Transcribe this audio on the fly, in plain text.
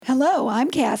Hello, I'm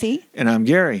Kathy. And I'm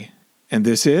Gary. And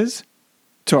this is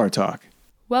Torah Talk.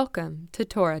 Welcome to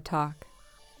Torah Talk,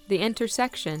 the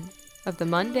intersection of the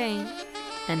mundane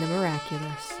and the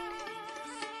miraculous.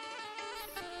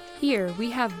 Here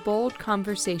we have bold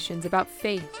conversations about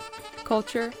faith,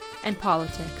 culture, and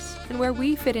politics, and where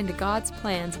we fit into God's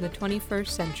plans in the 21st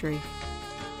century.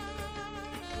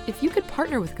 If you could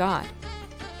partner with God,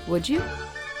 would you?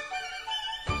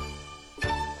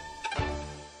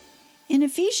 In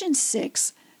Ephesians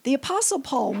 6, the Apostle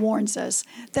Paul warns us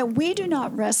that we do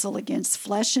not wrestle against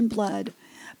flesh and blood,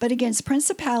 but against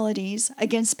principalities,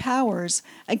 against powers,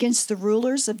 against the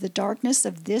rulers of the darkness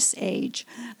of this age,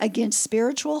 against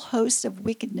spiritual hosts of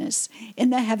wickedness in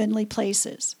the heavenly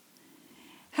places.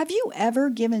 Have you ever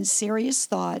given serious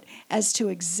thought as to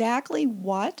exactly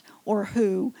what or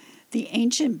who the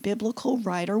ancient biblical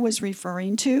writer was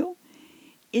referring to?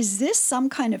 Is this some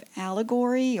kind of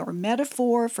allegory or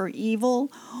metaphor for evil,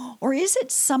 or is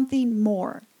it something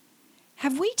more?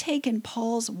 Have we taken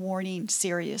Paul's warning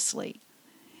seriously?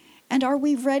 And are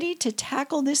we ready to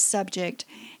tackle this subject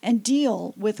and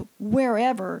deal with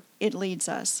wherever it leads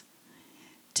us?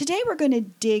 Today we're going to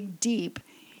dig deep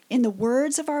in the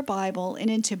words of our Bible and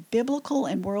into biblical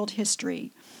and world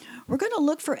history. We're going to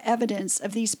look for evidence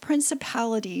of these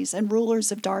principalities and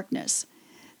rulers of darkness.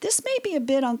 This may be a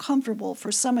bit uncomfortable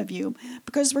for some of you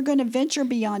because we're going to venture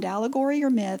beyond allegory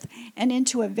or myth and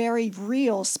into a very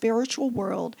real spiritual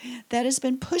world that has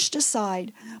been pushed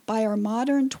aside by our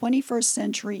modern 21st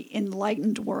century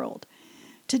enlightened world.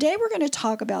 Today we're going to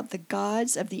talk about the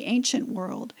gods of the ancient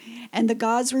world and the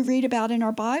gods we read about in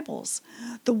our Bibles,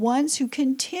 the ones who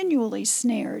continually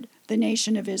snared the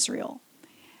nation of Israel.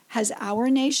 Has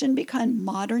our nation become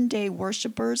modern-day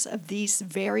worshipers of these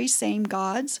very same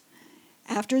gods?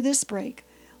 After this break,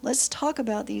 let's talk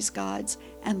about these gods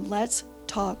and let's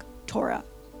talk Torah.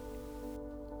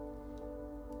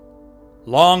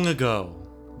 Long ago,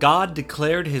 God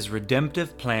declared his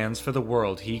redemptive plans for the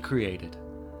world he created.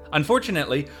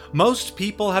 Unfortunately, most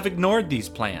people have ignored these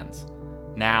plans.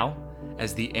 Now,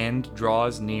 as the end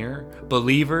draws near,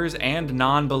 believers and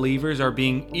non-believers are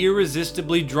being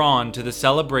irresistibly drawn to the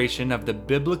celebration of the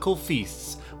biblical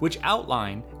feasts which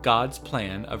outline God's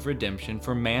plan of redemption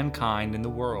for mankind in the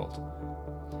world.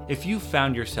 If you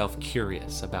found yourself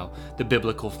curious about the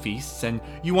biblical feasts and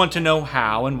you want to know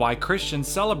how and why Christians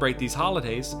celebrate these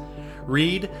holidays,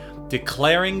 read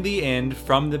Declaring the End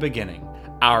from the Beginning,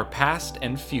 Our Past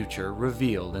and Future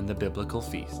Revealed in the Biblical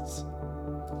Feasts.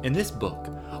 In this book,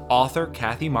 author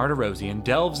Kathy Martirosian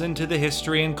delves into the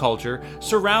history and culture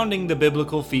surrounding the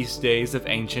biblical feast days of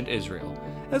ancient Israel,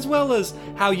 as well as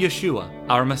how Yeshua,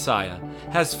 our Messiah,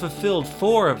 has fulfilled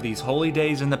 4 of these holy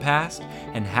days in the past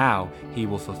and how he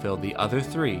will fulfill the other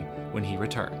 3 when he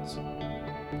returns.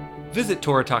 Visit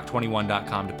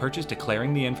TorahTalk21.com to purchase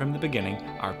Declaring the End from the Beginning,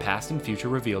 Our Past and Future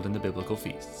Revealed in the Biblical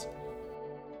Feasts.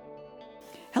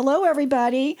 Hello,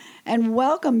 everybody, and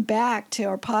welcome back to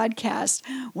our podcast.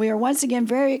 We are once again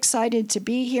very excited to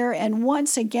be here, and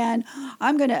once again,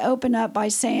 I'm going to open up by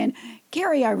saying,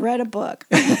 Gary, I read a book.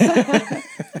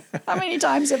 How many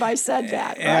times have I said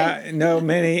that? Right? No,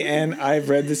 many, and I've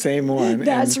read the same one.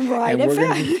 That's right.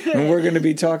 And we're going to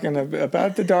be talking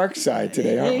about the dark side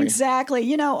today, aren't we? Exactly.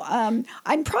 You know, I'm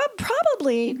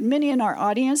probably many in our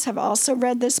audience have also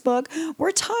read this book.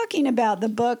 We're talking about the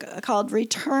book called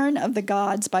Return of the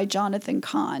Gods by Jonathan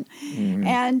Cahn. Mm-hmm.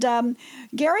 And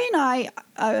Gary and I,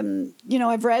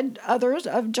 I've read others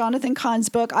of Jonathan Cahn's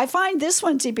book. I find this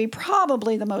one to be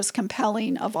probably the most compelling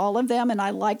of all of them, and I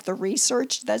like the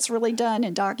research that's really done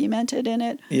and documented in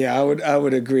it. Yeah, I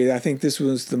would agree. I think this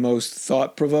was the most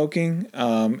thought-provoking,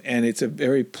 and it's a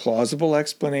very plausible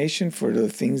explanation for the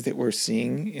things that we're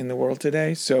seeing in the world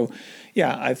today. So,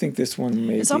 yeah, I think this one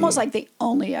may It's almost like the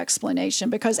only explanation,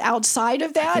 because outside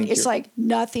of that, it's like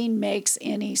nothing makes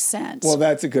any sense. Well,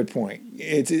 that's a good point.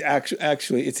 It's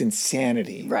actually it's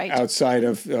insanity, right, outside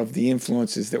of the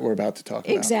influences that we're about to talk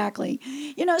about. Exactly.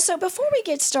 So before we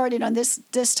get started on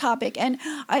this topic, and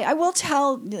I will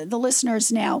tell the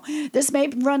listeners now, this may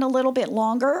run a little bit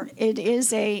longer. It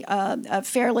is a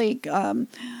fairly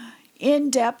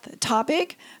in-depth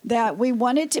topic that we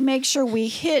wanted to make sure we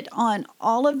hit on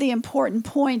all of the important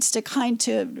points to kind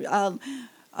of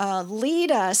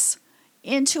lead us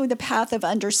into the path of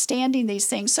understanding these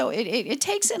things. So it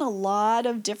takes in a lot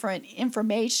of different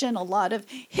information, a lot of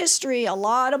history, a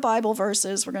lot of Bible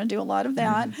verses. We're going to do a lot of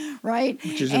that, right?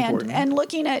 Which is important. And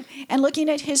looking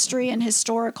at history and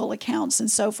historical accounts and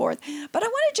so forth. But I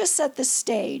want to just set the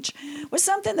stage with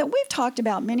something that we've talked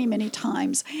about many, many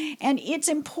times, and it's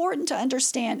important to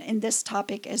understand in this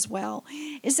topic as well,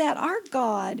 is that our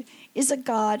God is a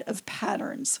God of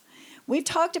patterns. We've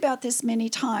talked about this many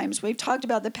times. We've talked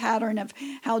about the pattern of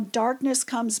how darkness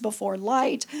comes before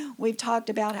light. We've talked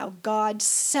about how God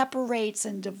separates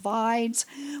and divides.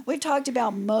 We've talked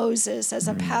about Moses as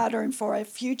a pattern for a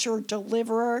future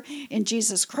deliverer in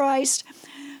Jesus Christ.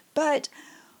 But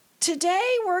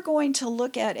today we're going to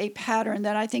look at a pattern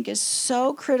that I think is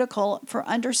so critical for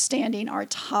understanding our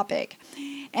topic.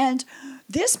 And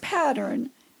this pattern,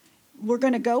 we're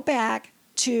going to go back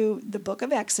to the book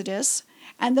of Exodus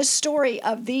and the story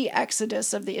of the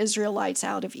exodus of the Israelites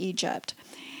out of Egypt.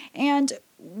 And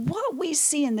what we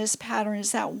see in this pattern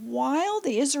is that while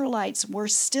the Israelites were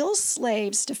still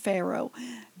slaves to Pharaoh,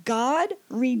 God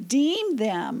redeemed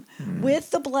them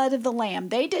with the blood of the Lamb.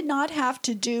 They did not have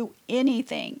to do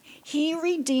anything. He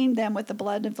redeemed them with the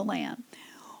blood of the Lamb.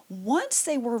 Once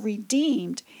they were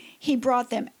redeemed, he brought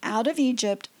them out of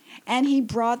Egypt and he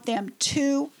brought them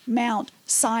to Mount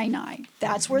Sinai.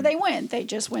 That's where they went. They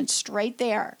just went straight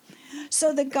there.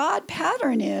 So the God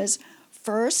pattern is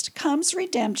first comes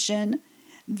redemption,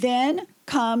 then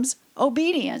comes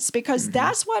obedience, because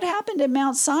that's what happened at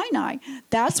Mount Sinai.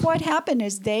 That's what happened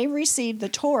is they received the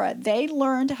Torah. They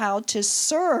learned how to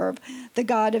serve the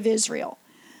God of Israel.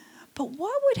 But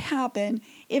what would happen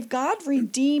if God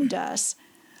redeemed us,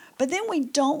 but then we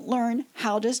don't learn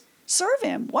how to serve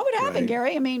him? What would happen, Right.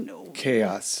 Gary? I mean,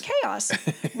 Chaos.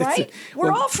 right?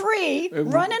 We're all free,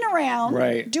 running around,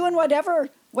 right. doing whatever.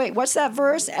 Wait, what's that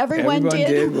verse? Everyone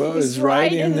did what was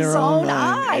right in their his own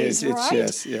eyes, It's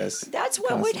right? yes. That's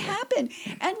what would happen.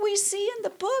 And we see in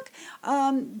the book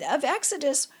of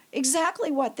Exodus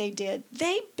exactly what they did.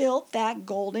 They built that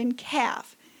golden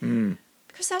calf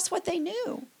because that's what they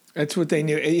knew. That's what they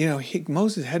knew.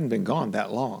 Moses hadn't been gone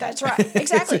that long. That's right.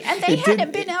 Exactly. And they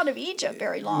hadn't been out of Egypt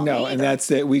very long No, either. and that's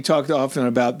it. We talked often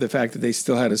about the fact that they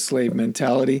still had a slave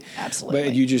mentality. Absolutely.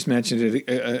 But you just mentioned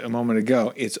it a moment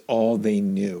ago. It's all they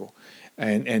knew.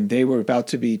 And they were about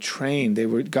to be trained.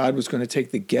 God was going to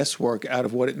take the guesswork out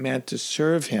of what it meant to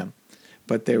serve him.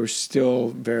 But they were still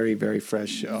very, very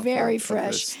fresh. Very of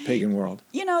fresh. this pagan world.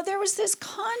 There was this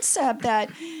concept that,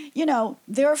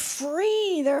 they're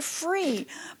free.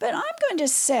 But I'm going to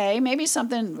say, maybe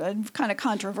something kind of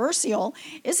controversial,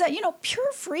 is that,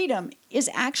 pure freedom is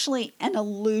actually an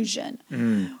illusion.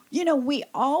 We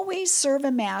always serve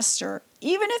a master,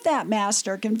 even if that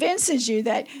master convinces you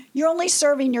that you're only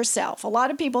serving yourself. A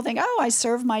lot of people think, I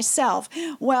serve myself.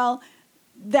 Well,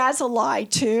 that's a lie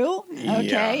too, okay?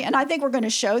 Yeah. And I think we're going to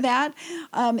show that.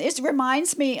 It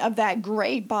reminds me of that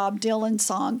great Bob Dylan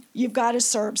song, You've Got to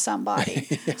Serve Somebody.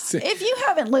 Yes. If you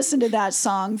haven't listened to that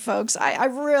song, folks, I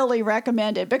really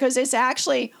recommend it because it's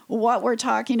actually what we're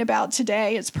talking about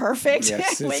today. It's perfect.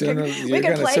 Yes, we you're could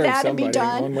gonna play serve that and be somebody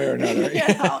done. one way or another.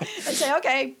 And say,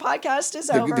 okay, podcast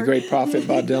is over. The great prophet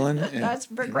Bob Dylan. Yeah. That's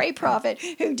a great prophet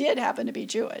who did happen to be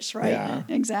Jewish, right? Yeah.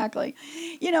 Exactly.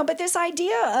 But this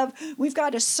idea of we've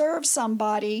got to serve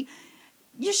somebody,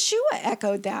 Yeshua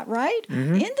echoed that, right?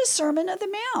 In the Sermon on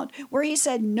the Mount, where he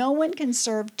said, no one can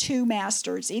serve two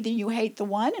masters. Either you hate the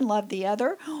one and love the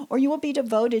other, or you will be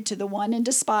devoted to the one and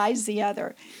despise the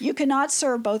other. You cannot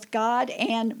serve both God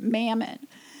and mammon.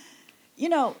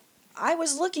 I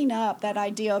was looking up that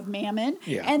idea of mammon,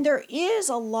 and there is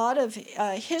a lot of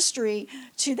history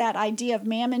to that idea of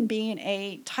mammon being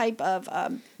a type of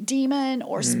demon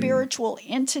or spiritual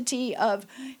entity of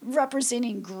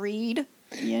representing greed.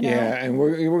 Yeah, and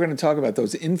we're going to talk about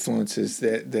those influences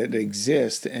that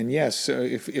exist, and yes, so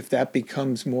if that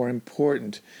becomes more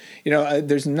important,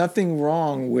 there's nothing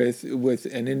wrong with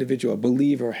an individual, a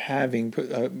believer,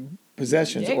 having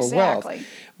possessions or wealth,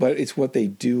 but it's what they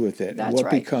do with it, and what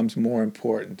becomes more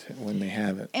important when they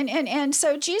have it. And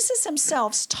so Jesus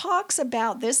himself talks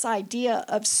about this idea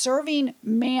of serving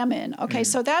mammon. Okay,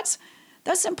 so that's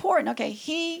important. Okay,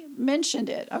 he mentioned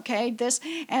it. Okay, this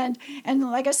and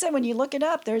like I said, when you look it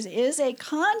up, there is a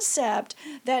concept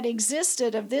that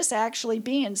existed of this actually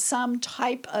being some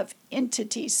type of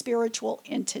entity, spiritual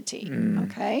entity.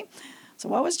 Okay, so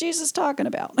what was Jesus talking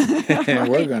about? Right?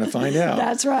 We're going to find out.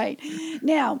 That's right.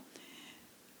 Now,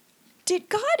 did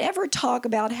God ever talk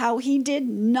about how he did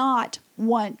not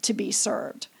want to be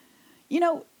served?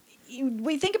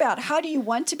 We think about how do you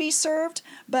want to be served,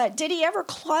 but did he ever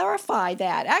clarify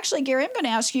that? Actually, Gary, I'm going to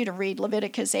ask you to read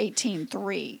Leviticus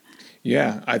 18:3.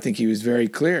 Yeah, I think he was very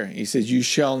clear. He says, you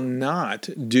shall not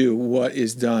do what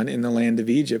is done in the land of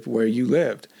Egypt where you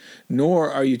lived,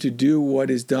 nor are you to do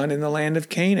what is done in the land of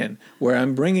Canaan where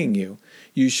I'm bringing you.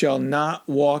 You shall not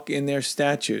walk in their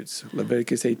statutes.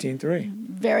 Leviticus 18:3.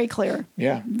 Very clear.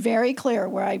 Yeah. Very clear.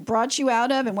 Where I brought you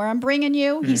out of and where I'm bringing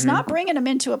you, he's not bringing them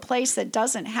into a place that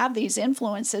doesn't have these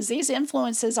influences. These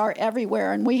influences are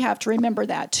everywhere, and we have to remember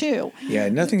that too. Yeah,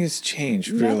 nothing has changed,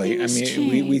 really. Nothing has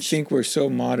We changed. think we're so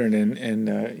modern and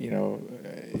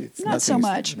it's Not so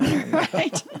much,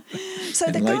 right? So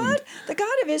the Enlightened.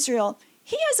 God of Israel,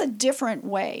 he has a different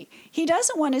way. He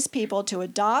doesn't want his people to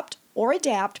adopt or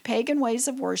adapt pagan ways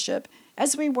of worship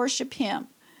as we worship him.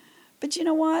 But you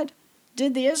know what?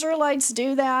 Did the Israelites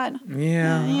do that?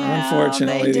 Yeah, Yeah,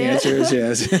 unfortunately, they the answer is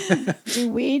yes. Do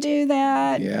we do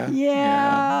that? Yeah, Yeah.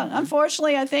 yeah.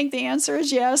 Unfortunately, I think the answer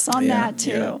is yes on Yeah, that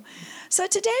too. yeah. So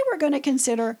today we're going to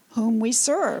consider whom we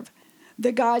serve,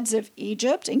 the gods of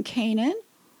Egypt and Canaan,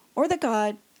 or the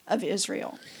God of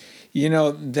Israel. You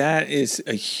know, that is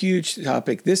a huge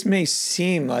topic. This may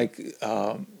seem like,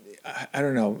 I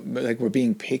don't know, like we're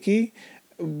being picky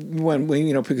when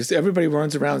because everybody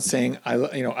runs around saying, I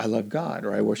love God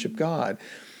or I worship God.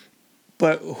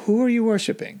 But who are you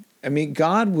worshiping? I mean,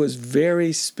 God was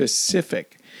very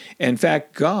specific. In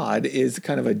fact, God is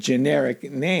kind of a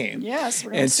generic name. Yes,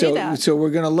 we're going to see that. So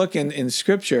we're going to look in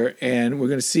Scripture, and we're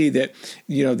going to see that,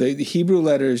 the Hebrew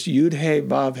letters Yud, He,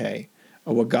 Vav, He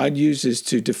are what God uses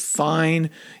to define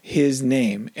his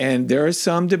name. And there is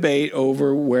some debate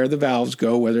over where the vowels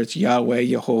go, whether it's Yahweh,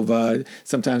 Jehovah.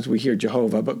 Sometimes we hear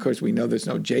Jehovah, but of course we know there's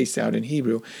no J sound in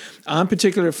Hebrew. I'm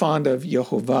particularly fond of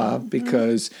Yehovah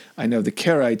because I know the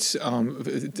Karaites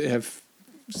have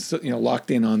locked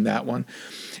in on that one.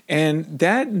 And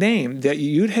that name, that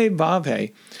Yud He Vav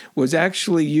He, was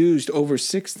actually used over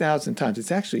 6,000 times.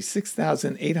 It's actually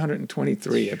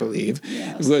 6,823, I believe,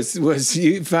 Yes. was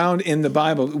found in the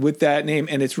Bible with that name,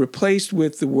 and it's replaced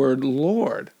with the word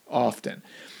Lord often.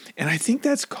 And I think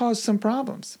that's caused some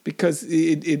problems because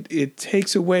it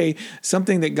takes away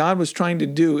something that God was trying to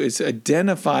do, is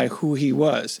identify who he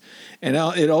was. And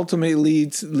it ultimately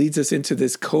leads us into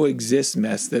this coexist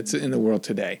mess that's in the world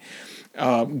today.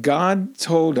 God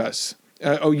told us.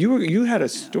 You had a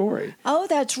story. Oh,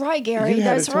 that's right, Gary. You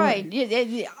had That's a story.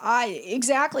 right.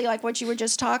 Exactly like what you were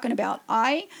just talking about.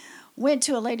 I went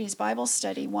to a ladies' Bible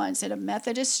study once at a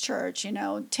Methodist church,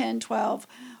 10, 12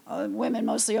 women,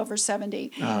 mostly over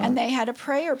 70. And they had a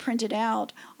prayer printed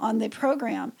out on the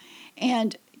program.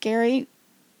 And Gary,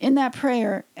 in that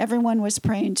prayer, everyone was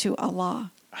praying to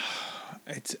Allah.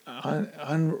 It's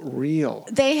unreal.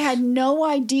 They had no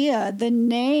idea the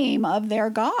name of their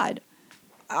God.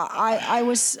 I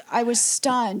was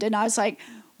stunned, and I was like,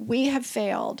 we have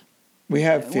failed. We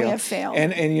have failed. We have failed.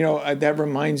 And that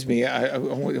reminds me, I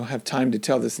don't have time to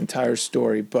tell this entire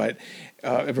story, but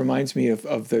it reminds me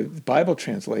of the Bible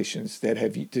translations that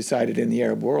have decided in the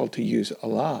Arab world to use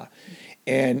Allah.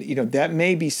 And, that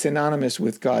may be synonymous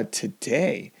with God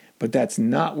today, but that's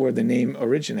not where the name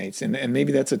originates. And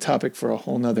maybe that's a topic for a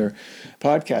whole nother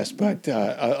podcast, but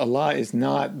Allah is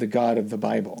not the God of the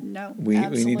Bible. No, we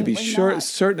need to be not.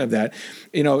 certain of that.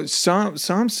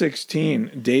 Psalm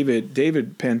 16,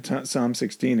 David penned Psalm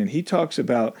 16, and he talks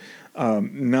about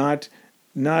not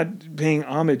paying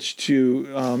homage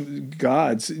to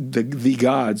gods, the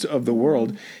gods of the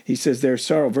world. He says their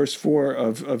sorrow, verse 4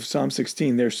 of Psalm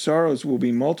 16, their sorrows will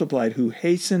be multiplied who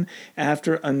hasten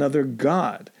after another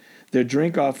god. Their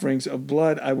drink offerings of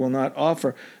blood I will not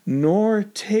offer, nor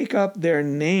take up their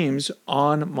names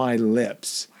on my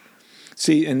lips.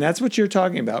 See, and that's what you're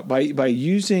talking about. By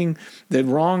using the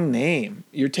wrong name,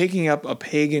 you're taking up a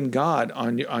pagan god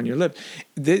on your lips.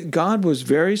 God was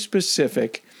very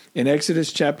specific in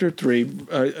Exodus chapter 3,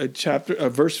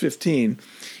 verse 15.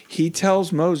 He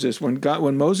tells Moses,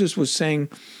 when Moses was saying,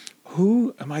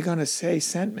 "Who am I going to say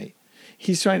sent me?"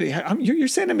 He's trying to. You're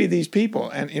sending me these people,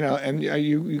 and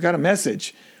you got a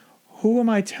message. Who am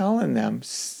I telling them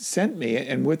sent me,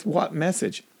 and with what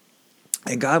message?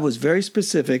 And God was very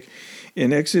specific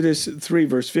in Exodus 3,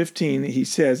 verse 15. He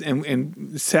says,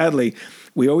 and sadly,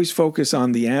 we always focus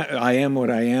on the "I am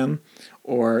what I am,"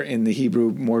 or in the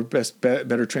Hebrew,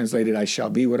 better translated, "I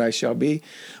shall be what I shall be."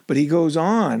 But he goes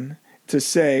on to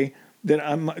say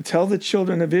that tell the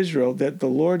children of Israel that the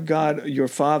Lord God, your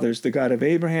fathers, the God of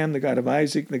Abraham, the God of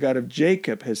Isaac, the God of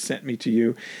Jacob has sent me to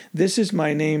you. This is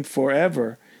my name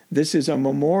forever. This is a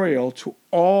memorial to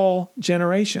all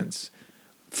generations.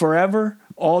 Forever,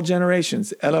 all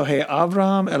generations. Elohe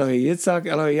Abraham, Elohe Yitzhak,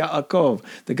 Elohe Yaakov,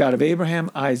 the God of Abraham,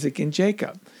 Isaac, and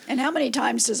Jacob. And how many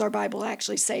times does our Bible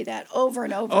actually say that? Over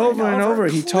and over. Over and over.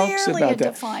 He talks about that. Clearly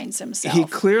defines himself. He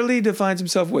clearly defines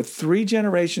himself with 3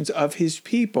 generations of his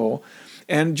people.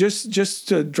 And just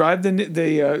to drive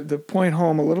the point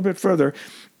home a little bit further,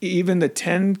 even the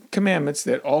 10 commandments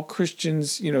that all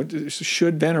Christians,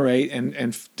 should venerate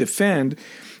and defend,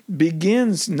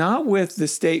 begins not with the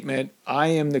statement, I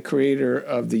am the creator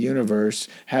of the universe,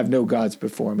 have no gods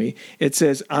before me. It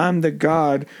says, I'm the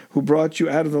God who brought you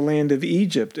out of the land of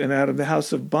Egypt and out of the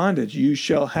house of bondage. You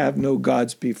shall have no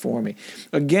gods before me.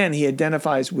 Again, he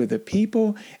identifies with a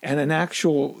people and an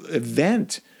actual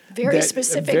event. Very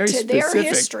specific to their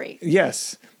history.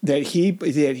 Yes. That he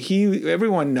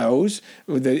everyone knows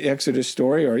the Exodus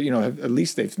story, or at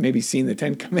least they've maybe seen the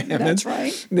 10 Commandments. That's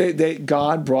right. That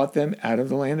God brought them out of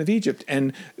the land of Egypt,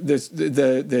 and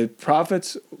the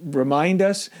prophets remind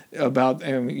us about.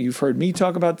 And you've heard me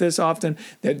talk about this often.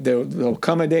 That there'll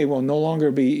come a day will no longer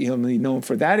be known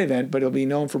for that event, but it'll be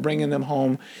known for bringing them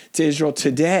home to Israel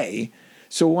today.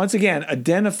 So once again,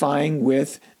 identifying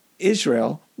with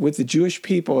Israel, with the Jewish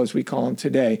people, as we call them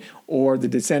today, or the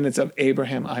descendants of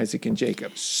Abraham, Isaac, and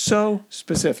Jacob. So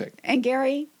specific. And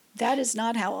Gary, that is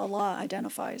not how Allah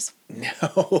identifies.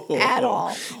 No. At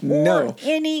all. No. Or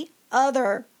any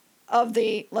other of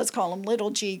the, let's call them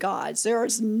little g gods. There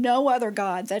is no other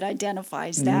God that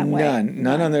identifies that way.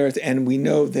 None on the earth. And we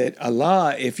know that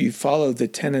Allah, if you follow the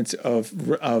tenets of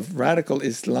radical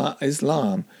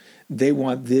Islam, they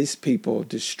want this people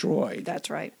destroyed. That's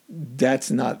right. That's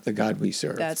not the God we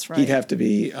serve. That's right. He'd have to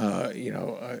be,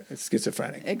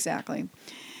 schizophrenic. Exactly.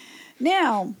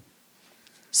 Now,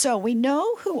 so we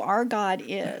know who our God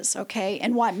is, okay,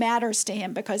 and what matters to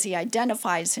him, because he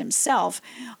identifies himself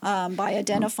by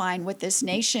identifying with this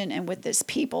nation and with this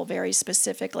people very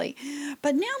specifically.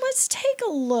 But now let's take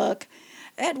a look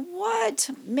at what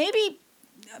maybe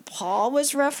Paul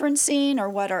was referencing, or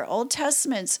what our Old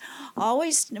Testaments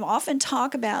often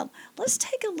talk about. Let's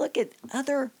take a look at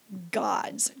other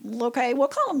gods. Okay, we'll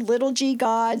call them little g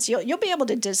gods. You'll be able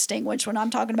to distinguish when I'm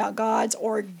talking about gods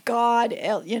or God,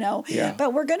 Yeah.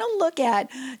 But we're going to look at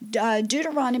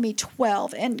Deuteronomy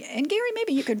 12. And Gary,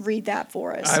 maybe you could read that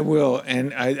for us. I will.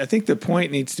 And I think the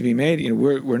point needs to be made.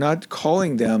 We're not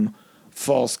calling them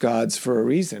false gods for a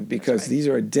reason, because these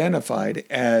are identified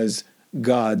as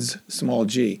gods, small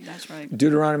g. That's right.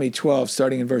 Deuteronomy 12,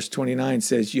 starting in verse 29,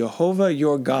 says, Jehovah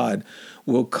your God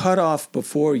will cut off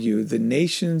before you the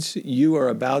nations you are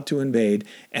about to invade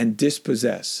and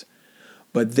dispossess.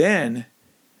 But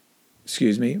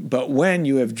when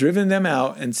you have driven them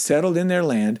out and settled in their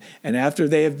land, and after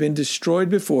they have been destroyed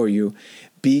before you,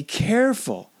 be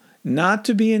careful not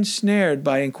to be ensnared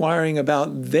by inquiring about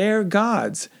their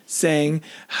gods, saying,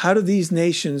 how do these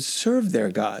nations serve their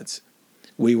gods?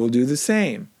 We will do the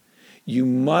same. You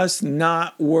must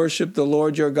not worship the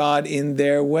Lord your God in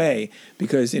their way,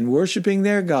 because in worshiping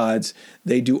their gods,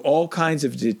 they do all kinds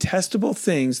of detestable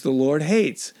things the Lord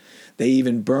hates. They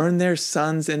even burn their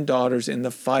sons and daughters in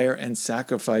the fire and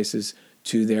sacrifices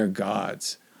to their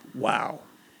gods. Wow.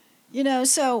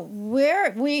 So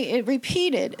it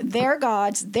repeated, their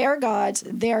gods, their gods,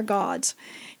 their gods.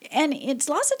 And it's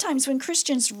lots of times when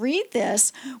Christians read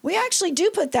this, we actually do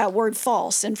put that word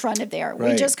false in front of there.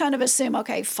 Right. We just kind of assume,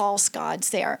 okay, false gods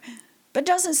there. But it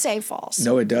doesn't say false.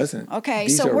 No, it doesn't. Okay,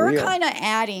 These so are we're real. kind of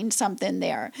adding something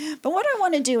there. But what I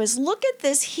want to do is look at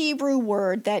this Hebrew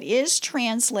word that is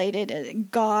translated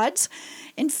gods.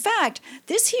 In fact,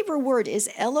 this Hebrew word is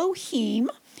Elohim.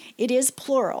 It is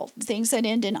plural. Things that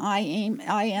end in I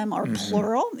am are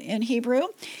plural in Hebrew.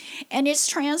 And it's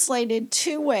translated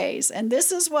two ways. And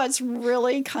this is what's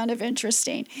really kind of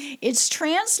interesting. It's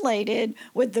translated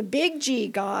with the big G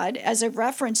God as a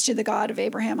reference to the God of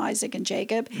Abraham, Isaac, and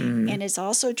Jacob. And it's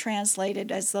also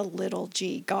translated as the little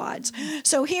g gods.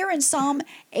 So here in Psalm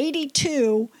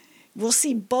 82, we'll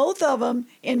see both of them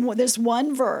in this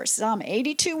one verse. Psalm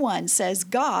 82:1 says,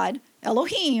 God,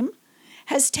 Elohim,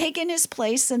 has taken his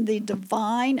place in the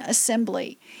divine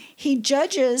assembly. He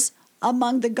judges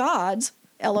among the gods,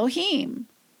 Elohim.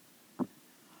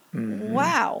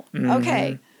 Wow.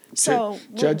 Okay. So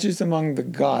judges among the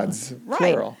gods,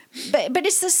 plural. Right. But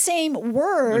it's the same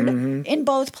word in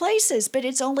both places, but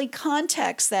it's only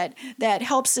context that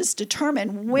helps us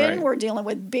determine when we're dealing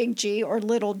with big G or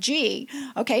little g.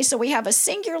 Okay, so we have a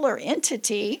singular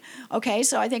entity. Okay,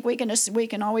 so I think we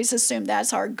can always assume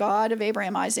that's our God of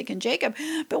Abraham, Isaac, and Jacob.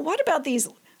 But what about these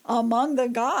among the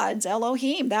gods,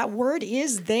 Elohim? That word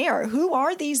is there. Who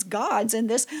are these gods in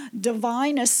this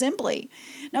divine assembly?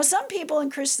 Now, some people in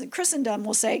Christendom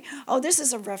will say, oh, this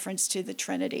is a reference to the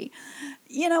Trinity.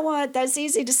 You know what? That's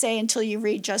easy to say until you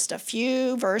read just a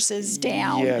few verses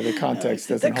down. Yeah, the context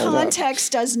doesn't hold up. The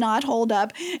context does not hold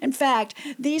up. In fact,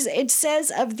 it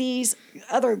says of these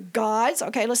other gods,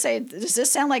 okay, let's say, does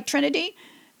this sound like Trinity?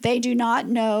 They do not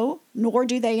know, nor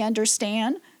do they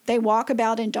understand. They walk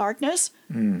about in darkness.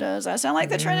 Does that sound like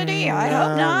the Trinity? I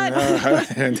hope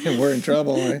not. And then we're in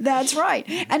trouble. Right? That's right.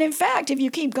 And in fact, if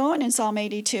you keep going in Psalm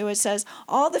 82, it says,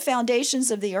 all the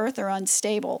foundations of the earth are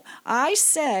unstable. I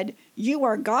said, you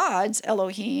are gods,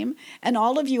 Elohim, and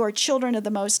all of you are children of the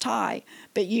Most High,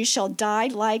 but you shall die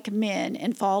like men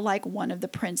and fall like one of the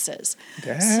princes.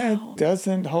 That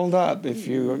doesn't hold up if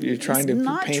you're trying to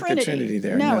paint the Trinity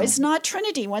there. No, it's not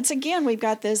Trinity. Once again, we've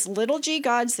got this little g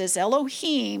gods, this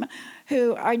Elohim,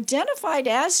 who are identified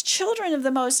as children of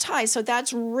the Most High. So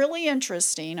that's really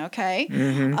interesting, okay?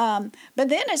 But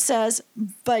then it says,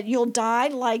 but you'll die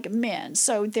like men.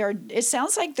 So it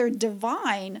sounds like they're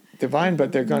divine. Divine,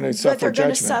 but they're going to suffer judgment. But they're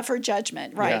going to suffer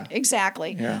judgment, right? Yeah.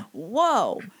 Exactly. Yeah.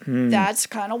 Whoa, that's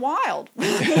kind of wild.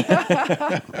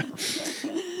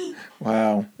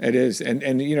 Wow, it is. And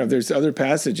there's other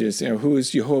passages, who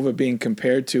is Jehovah being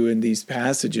compared to in these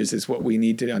passages is what we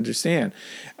need to understand.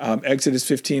 Exodus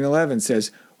 15:11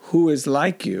 says, who is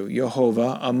like you,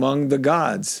 Jehovah, among the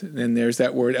gods? And there's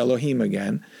that word Elohim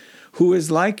again. Who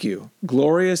is like you,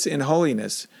 glorious in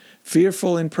holiness,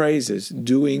 fearful in praises,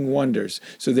 doing wonders.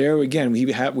 So there again,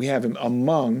 we have him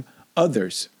among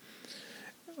others.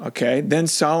 Okay, then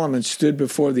Solomon stood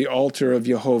before the altar of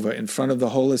Jehovah in front of the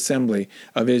whole assembly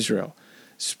of Israel,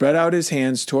 spread out his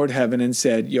hands toward heaven and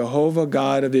said, Jehovah,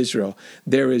 God of Israel,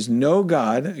 there is no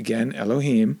God, again,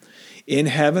 Elohim, in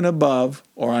heaven above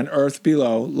or on earth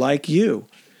below like you.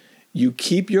 You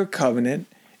keep your covenant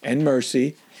and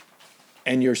mercy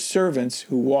and your servants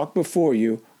who walk before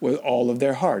you with all of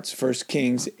their hearts. 1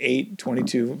 Kings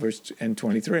 8:22 verse and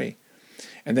 23.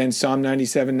 And then Psalm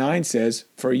 97:9 says,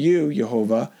 for you,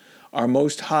 Jehovah, are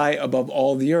most high above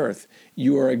all the earth.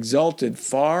 You are exalted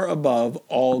far above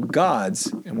all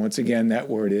gods. And once again, that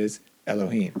word is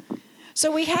Elohim.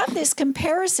 So we have this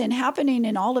comparison happening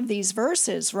in all of these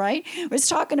verses, right? It's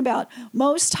talking about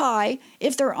most high.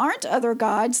 If there aren't other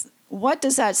gods, what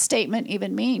does that statement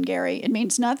even mean, Gary? It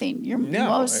means nothing. You're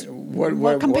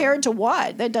compared to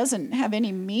what? That doesn't have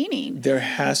any meaning. There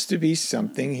has to be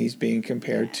something he's being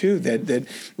compared to that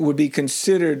would be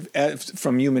considered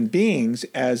from human beings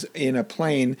as in a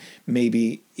plane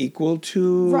maybe equal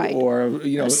to, right, or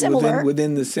similar,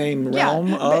 within the same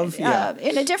realm of,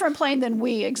 in a different plane than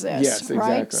we exist. Yes, exactly.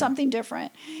 Right, something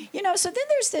different. So then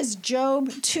there's this Job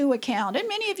 2 account, and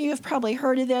many of you have probably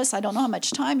heard of this. I don't know how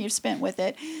much time you've spent with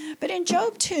it, but in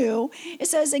Job 2, it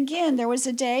says again, there was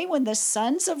a day when the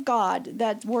sons of God,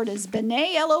 that word is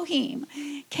B'nai Elohim,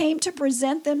 came to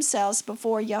present themselves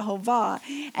before Yehovah,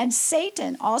 and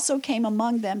Satan also came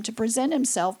among them to present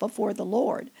himself before the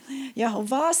Lord.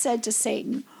 Yehovah said to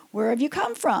Satan, where have you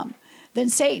come from? Then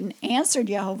Satan answered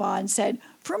Yehovah and said,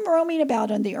 from roaming about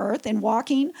on the earth and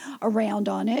walking around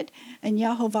on it. And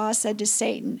Yehovah said to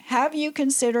Satan, have you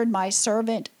considered my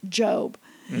servant Job?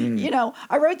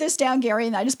 I wrote this down, Gary,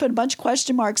 and I just put a bunch of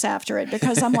question marks after it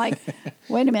because I'm like,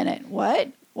 wait a minute, what?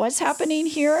 What's happening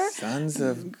here? Sons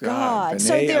of God.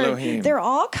 So they're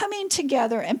all coming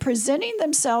together and presenting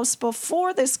themselves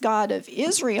before this God of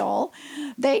Israel.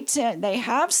 They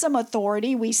have some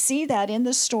authority. We see that in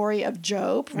the story of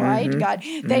Job, right?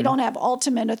 They don't have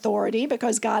ultimate authority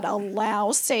because God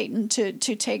allows Satan to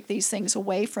take these things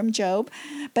away from Job.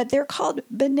 But they're called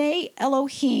B'nai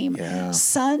Elohim,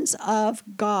 sons of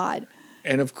God.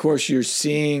 And of course, you're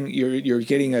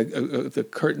getting the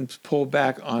curtains pulled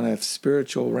back on a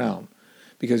spiritual realm,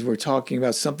 because we're talking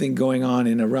about something going on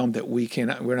in a realm that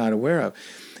we're not aware of.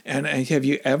 And have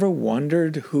you ever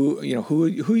wondered who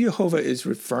Jehovah is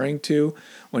referring to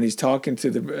when he's talking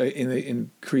to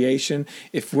in creation?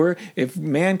 If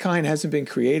mankind hasn't been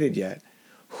created yet,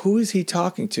 who is he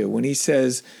talking to when he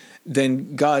says,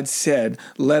 then God said,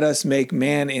 let us make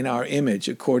man in our image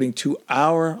according to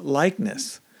our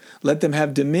likeness. Let them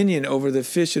have dominion over the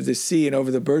fish of the sea and over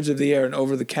the birds of the air and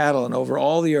over the cattle and over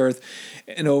all the earth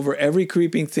and over every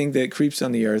creeping thing that creeps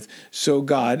on the earth. So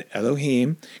God,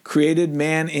 Elohim, created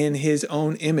man in his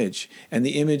own image. And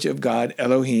the image of God,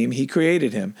 Elohim, he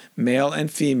created him. Male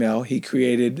and female, he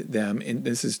created them. And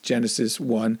this is Genesis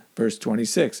 1, verse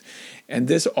 26. And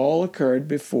this all occurred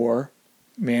before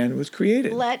man was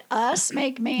created. Let us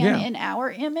make man in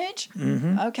our image,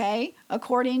 okay,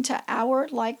 according to our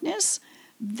likeness.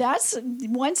 That's,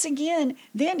 once again,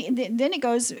 then it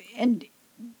goes, and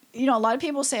a lot of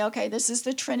people say, okay, this is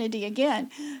the Trinity again.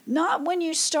 Not when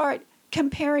you start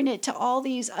comparing it to all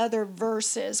these other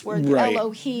verses where Right.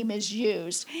 Elohim is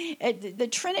used. The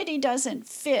Trinity doesn't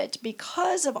fit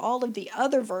because of all of the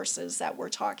other verses that we're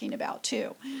talking about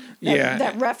too,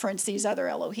 that reference these other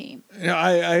Elohim. No,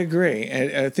 I agree,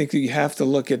 and I think that you have to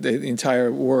look at the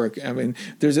entire work. I mean,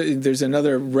 there's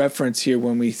another reference here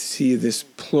when we see this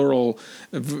plural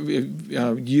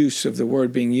use of the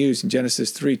word being used in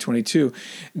Genesis 3:22.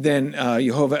 Then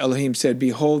Jehovah Elohim said,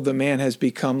 "Behold, the man has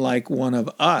become like one of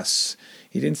us."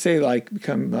 He didn't say like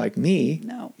become like me.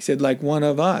 No. He said like one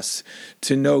of us,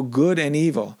 to know good and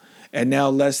evil. And now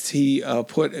lest he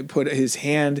put his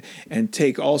hand and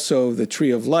take also the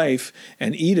tree of life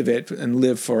and eat of it and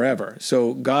live forever.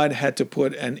 So God had to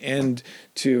put an end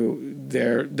to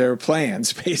their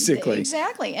plans, basically.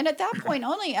 Exactly. And at that point,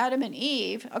 only Adam and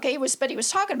Eve, okay, but he was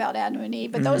talking about Adam and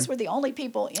Eve, but those were the only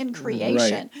people in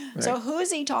creation. Right. So who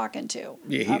is he talking to?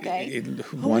 Yeah, okay.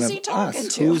 Who is he talking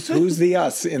to? Who's the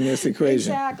us in this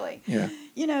equation? Exactly. Yeah.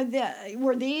 You know,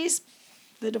 were these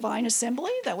the divine assembly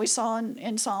that we saw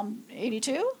in Psalm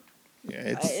 82?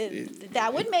 Yeah,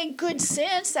 that would make good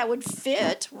sense. That would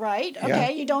fit, right? Okay, Yeah.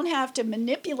 You don't have to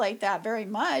manipulate that very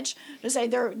much to say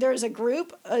there's a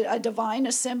group, a divine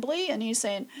assembly, and he's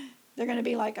saying they're going to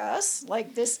be like us,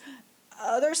 like this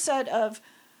other set of.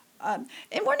 And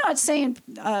we're not saying,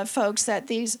 folks, that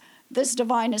this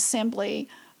divine assembly.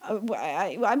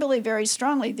 I believe very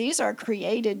strongly these are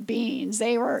created beings.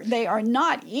 They are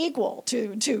not equal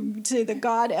to the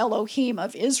God Elohim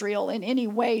of Israel in any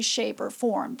way, shape, or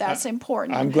form. That's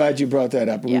important. I'm glad you brought that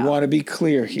up. Yeah. We want to be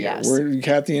clear here. Yes.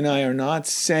 Kathy and I are not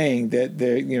saying that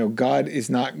God is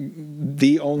not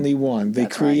the only one, the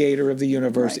That's creator of the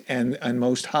universe Right. and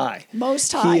most high.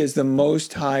 Most high. He is the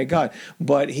most high God.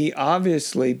 But he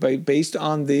obviously, based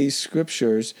on these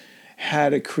scriptures,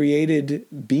 had a created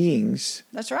beings.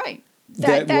 That's right.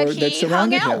 That He hung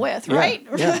surrounded out him. with, Yeah, right?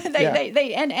 yeah,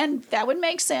 And that would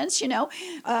make sense, He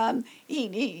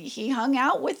hung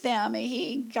out with them.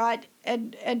 He got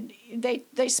and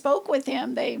they spoke with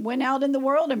him. They went out in the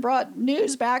world and brought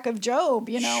news back of Job.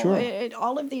 Sure.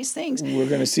 All of these things. We're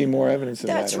going to see more evidence of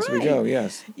That's that as right. we go.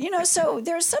 Yes. So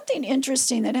there's something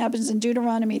interesting that happens in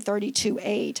Deuteronomy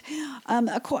 32:8. I'm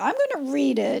going to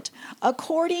read it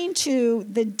according to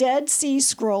the Dead Sea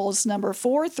Scrolls, number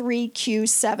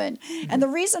 43Q7. And the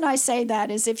reason I say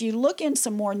that is if you look in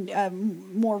some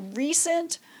more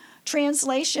recent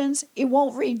translations, it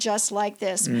won't read just like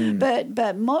this.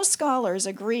 But most scholars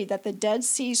agree that the Dead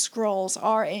Sea Scrolls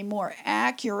are a more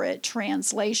accurate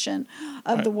translation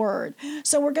of the word.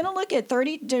 So we're going to look at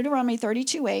Deuteronomy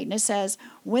 32:8, and it says,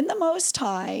 "When the Most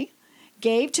High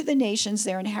gave to the nations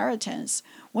their inheritance,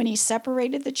 when he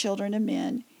separated the children of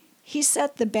men, he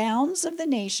set the bounds of the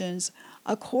nations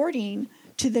according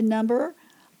to the number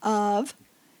of,"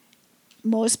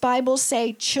 most Bibles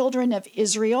say children of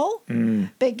Israel.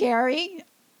 But Gary,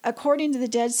 according to the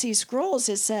Dead Sea Scrolls,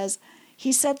 it says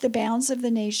he set the bounds of the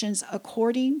nations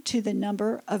according to the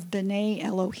number of B'nai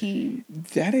Elohim.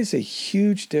 That is a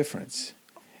huge difference.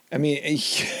 I mean,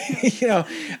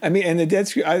 and the Dead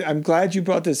Sea. I'm glad you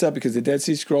brought this up because the Dead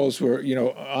Sea Scrolls were,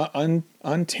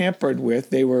 untampered with.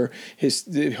 They were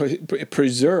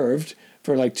preserved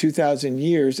for like 2,000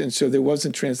 years, and so there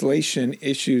wasn't translation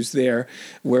issues there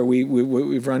where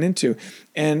we've run into.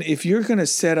 And if you're going to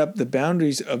set up the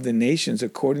boundaries of the nations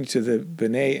according to the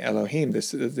B'nai Elohim,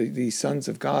 the sons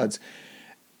of gods,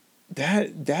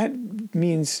 that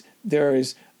means there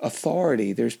is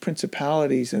authority, there's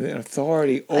principalities and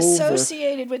authority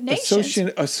associated with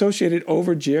nations. Associated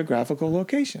over geographical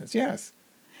locations, yes.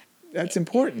 That's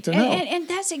important to know. And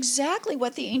that's exactly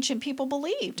what the ancient people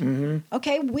believed.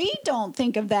 Okay, we don't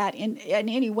think of that in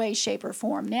any way, shape, or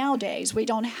form nowadays. We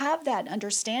don't have that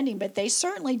understanding, but they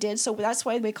certainly did. So that's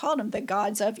why we called them the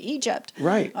gods of Egypt.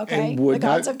 Right. Okay, the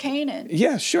gods of Canaan.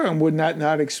 Yeah, sure. And would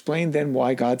not explain then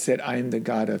why God said, "I am the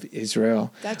God of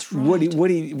Israel." That's right.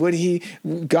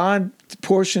 God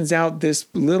portions out this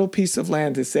little piece of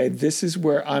land to say, "This is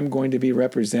where I'm going to be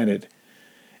represented."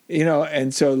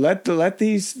 And so let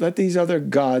these other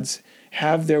gods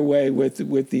have their way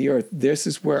with the earth. This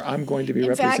is where I'm going to be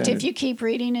represented. In fact, if you keep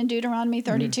reading in Deuteronomy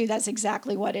 32, that's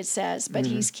exactly what it says. But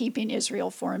he's keeping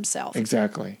Israel for himself.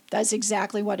 Exactly. That's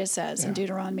exactly what it says in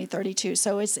Deuteronomy 32.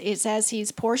 So it says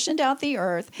he's portioned out the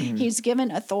earth. He's given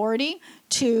authority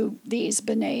to these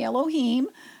B'nai Elohim.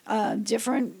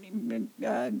 Different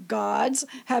gods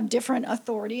have different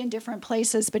authority in different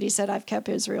places, but he said, "I've kept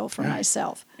Israel for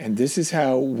myself." And this is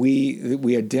how we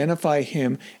identify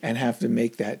him and have to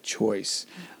make that choice.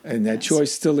 And that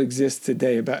choice still exists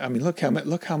today. Look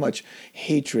how much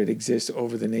hatred exists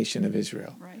over the nation of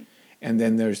Israel. Right. And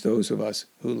then there's those of us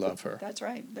who love her. That's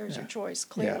right. There's your choice,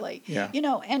 clearly. Yeah.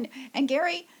 And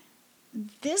Gary,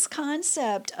 this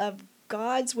concept of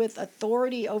gods with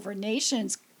authority over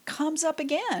nations comes up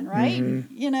again, right?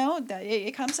 That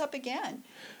it comes up again.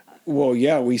 Well,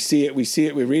 yeah, we see it.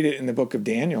 We read it in the book of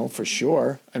Daniel for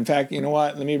sure. In fact, you know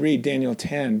what? Let me read Daniel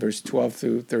 10, verse 12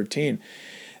 through 13.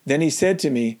 Then he said to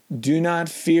me, "Do not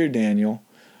fear, Daniel,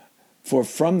 for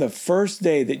from the first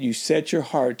day that you set your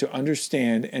heart to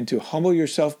understand and to humble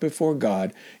yourself before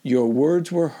God, your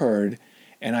words were heard,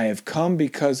 and I have come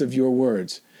because of your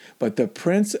words. But the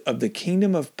prince of the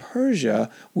kingdom of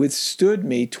Persia withstood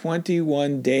me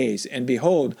 21 days. And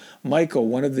behold, Michael,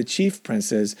 one of the chief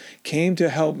princes, came to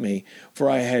help me, for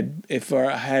I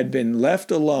had been left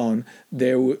alone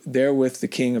there with the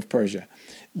king of Persia."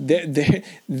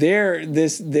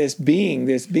 This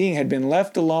being had been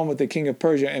left alone with the king of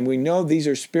Persia, and we know these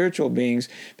are spiritual beings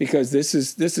because this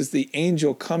is the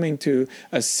angel coming to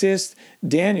assist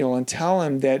Daniel and tell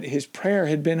him that his prayer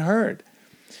had been heard.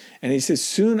 And he says,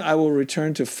 "Soon I will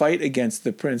return to fight against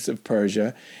the prince of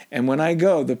Persia, and when I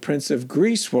go, the prince of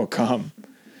Greece will come.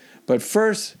 But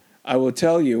first, I will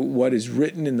tell you what is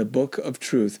written in the book of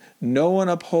truth. No one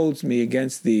upholds me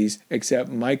against these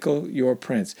except Michael, your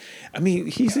prince." I mean,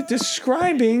 he's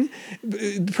describing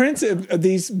prince of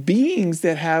these beings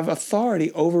that have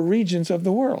authority over regions of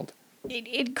the world.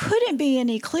 It couldn't be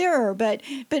any clearer, but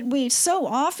we so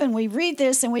often we read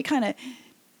this and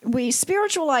we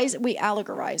spiritualize it, we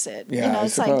allegorize it. Yeah,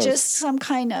 It's like just some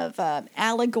kind of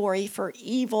allegory for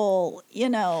evil,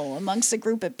 amongst a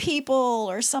group of people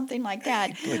or something like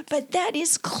that. But that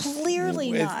is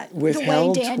clearly not the way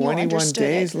Withheld Daniel 21 understood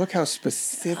days. it. Look how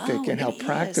specific and how It is.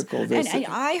 practical this is. And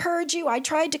I heard you. I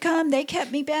tried to come. They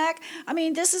kept me back. I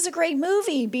mean, this is a great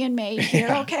movie being made here,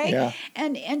 okay? Yeah.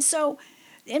 And so,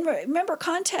 remember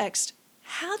context.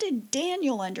 How did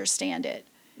Daniel understand it?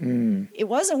 It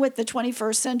wasn't with the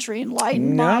 21st century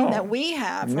enlightened mind that we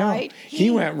have, right?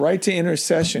 He went right to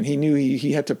intercession. He knew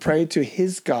he had to pray to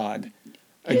his God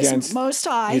against his Most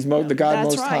High, the God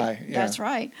That's Most right. High. Yeah. That's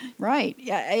right,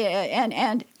 Yeah,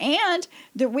 and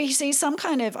that we see some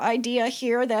kind of idea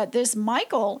here that this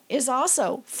Michael is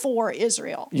also for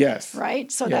Israel. Yes,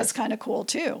 right. So yes. that's kind of cool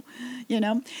too,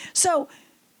 So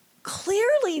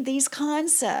clearly, these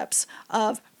concepts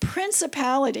of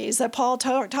principalities that Paul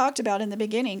talked about in the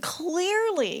beginning,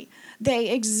 clearly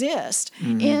they exist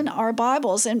in our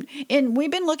Bibles. And we've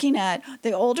been looking at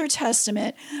the Older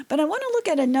Testament, but I want to look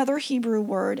at another Hebrew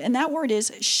word, and that word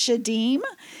is shadim.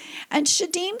 And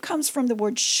shadim comes from the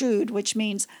word shud, which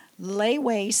means lay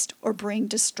waste or bring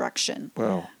destruction.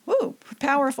 Wow. Ooh,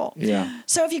 powerful. Yeah.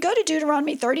 So if you go to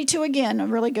Deuteronomy 32 again, a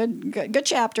really good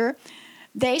chapter,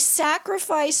 they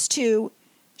sacrifice to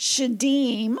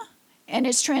shadim, and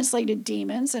it's translated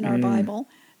demons in our Bible,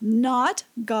 not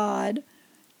God,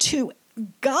 to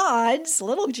gods,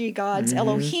 little g gods,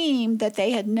 Elohim, that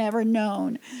they had never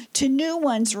known, to new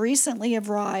ones recently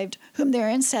arrived, whom their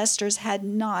ancestors had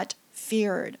not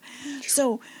feared.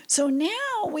 So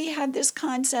now we have this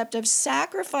concept of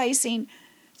sacrificing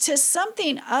to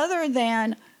something other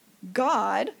than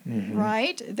God,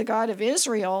 right? The God of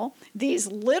Israel, these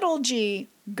little g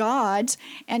gods,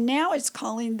 and now it's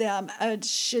calling them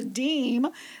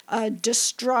shadim,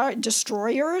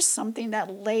 destroyers, something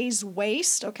that lays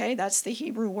waste. Okay, that's the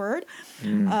Hebrew word.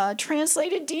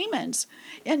 Translated demons.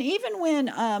 And even when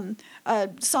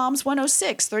Psalms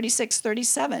 106, 36,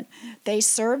 37, they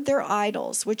served their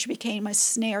idols, which became a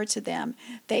snare to them.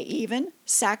 They even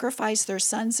sacrificed their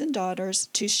sons and daughters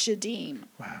to shadim.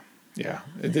 Wow. Yeah,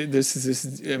 this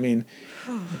is. I mean,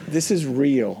 this is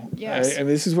real. Yes. And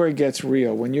this is where it gets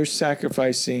real. When you're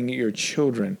sacrificing your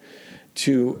children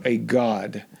to a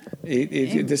god,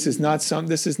 this is not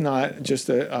just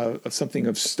something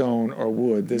of stone or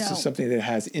wood. This is something that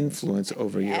has influence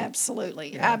over you.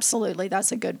 Absolutely, absolutely.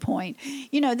 That's a good point.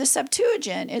 The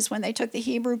Septuagint is when they took the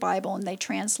Hebrew Bible and they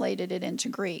translated it into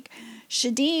Greek.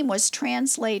 Shadim was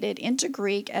translated into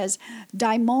Greek as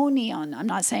daimonion. I'm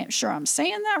not sure I'm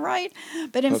saying that right,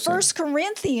 but in 1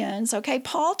 Corinthians,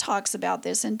 Paul talks about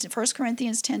this in 1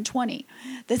 Corinthians 10:20.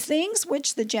 The things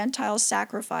which the Gentiles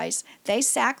sacrifice, they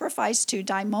sacrifice to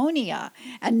daimonia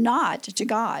and not to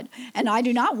God. And I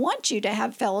do not want you to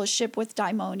have fellowship with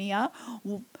daimonia.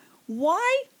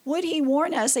 Why would he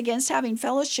warn us against having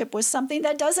fellowship with something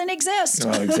that doesn't exist?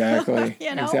 Oh, exactly.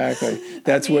 Exactly.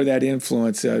 That's where that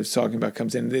influence I was talking about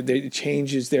comes in. It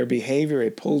changes their behavior.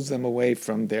 It pulls them away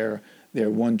from their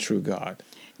one true God.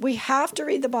 We have to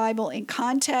read the Bible in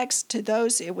context to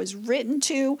those it was written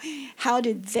to. How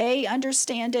did they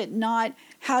understand it? Not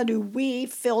how do we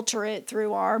filter it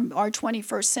through our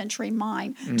 21st century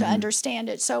mind to understand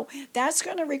it? So that's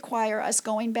going to require us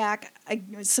going back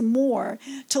some more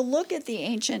to look at the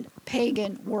ancient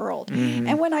pagan world.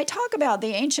 And when I talk about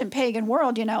the ancient pagan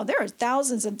world, there are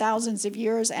thousands and thousands of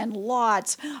years and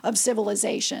lots of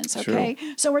civilizations, okay?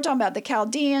 True. So we're talking about the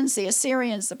Chaldeans, the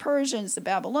Assyrians, the Persians, the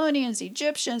Babylonians,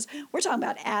 Egyptians. We're talking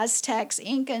about Aztecs,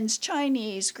 Incans,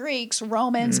 Chinese, Greeks,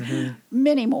 Romans,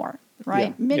 many more,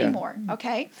 right? Many more,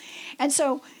 okay? And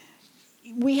so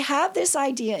we have this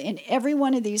idea in every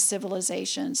one of these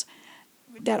civilizations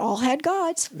that all had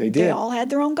gods. They did. They all had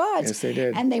their own gods. Yes, they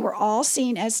did. And they were all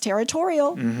seen as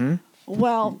territorial.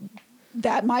 Well,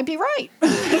 that might be right,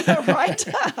 right?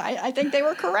 I think they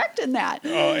were correct in that.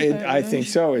 I think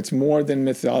so. It's more than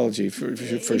mythology for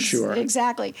sure.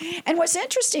 Exactly. And what's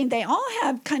interesting, they all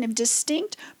have kind of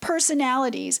distinct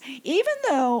personalities, even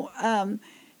though,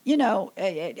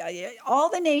 all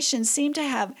the nations seem to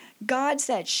have gods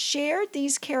that shared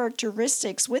these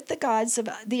characteristics with the gods of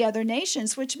the other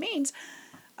nations, which means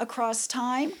across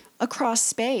time, across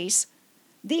space,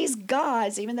 these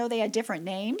gods, even though they had different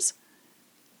names,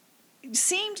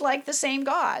 seemed like the same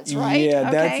gods, right? Yeah,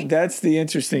 okay. that's the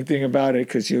interesting thing about it,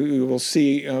 because you will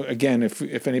see again,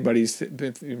 if anybody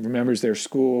remembers their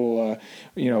school,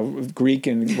 Greek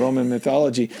and Roman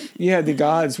mythology, you had the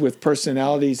gods with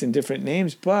personalities and different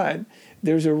names, but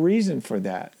there's a reason for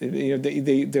that.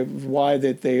 Why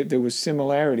there was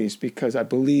similarities, because I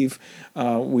believe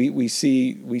we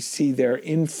see their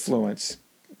influence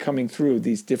coming through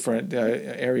these different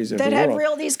areas of the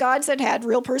world. These gods that had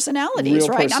real personalities,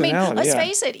 right? Personality, I mean, let's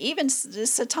face it, even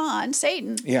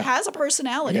Satan has a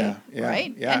personality,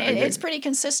 right? Yeah, and it's pretty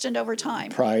consistent over time.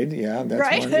 Pride, that's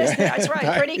right? one. Yeah. That's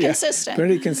right, pretty consistent.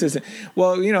 Pretty consistent.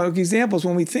 Well, examples,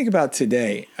 when we think about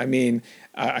today, I mean,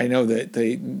 I know that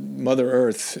the Mother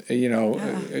Earth,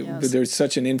 there's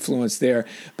such an influence there.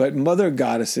 But Mother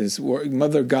Goddess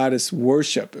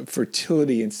worship,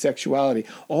 fertility and sexuality,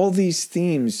 all these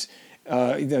themes,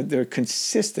 they're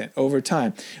consistent over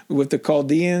time. With the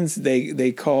Chaldeans,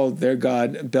 they called their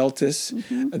god Beltis.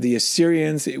 The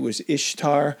Assyrians, it was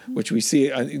Ishtar, which we see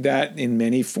that in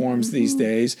many forms these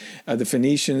days. The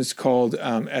Phoenicians called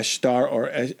Ashtar or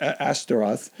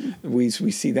Ashtaroth. We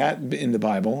see that in the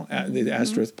Bible, the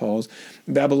Ashtaroth poles.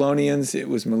 Babylonians, it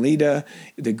was Melita.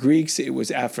 The Greeks, it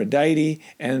was Aphrodite.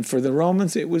 And for the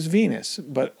Romans, it was Venus.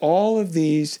 But all of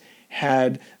these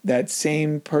had that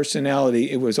same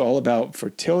personality. It was all about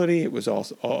fertility. It was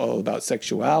also all about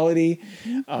sexuality,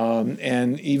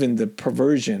 and even the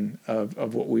perversion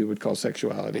of what we would call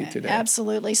sexuality today.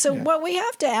 Absolutely. So what we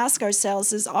have to ask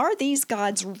ourselves is, are these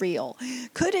gods real?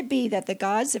 Could it be that the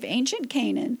gods of ancient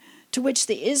Canaan, to which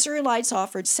the Israelites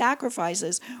offered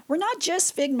sacrifices, were not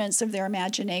just figments of their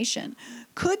imagination?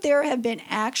 Could there have been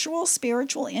actual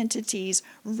spiritual entities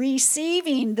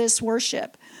receiving this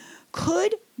worship?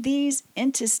 Could these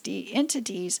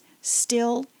entities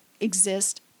still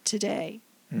exist today?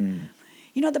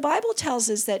 The Bible tells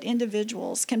us that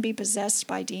individuals can be possessed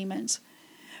by demons.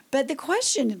 But the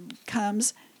question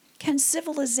comes, can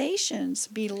civilizations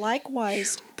be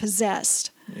likewise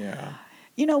possessed? Yeah.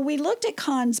 We looked at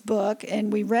Cahn's book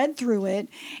and we read through it,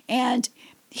 and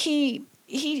he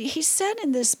said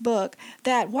in this book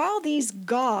that while these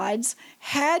gods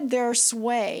had their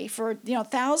sway for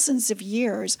thousands of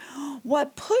years,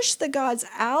 what pushed the gods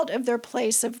out of their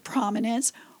place of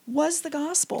prominence was the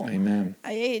gospel. Amen.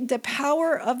 The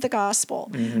power of the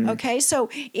gospel. Okay, so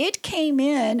it came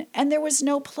in, and there was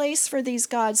no place for these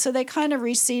gods, so they kind of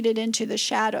receded into the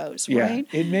shadows, right?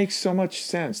 It makes so much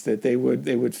sense that they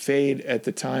would fade at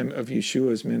the time of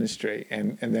Yeshua's ministry,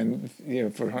 and then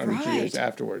for hundreds of years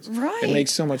afterwards. Right. It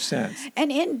makes so much sense.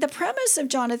 And in the premise of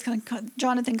Jonathan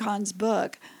Cahn's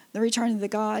book, The Return of the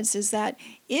Gods, is that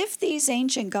if these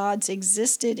ancient gods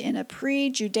existed in a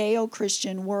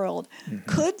pre-Judeo-Christian world,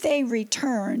 could they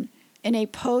return in a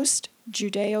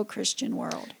post-Judeo-Christian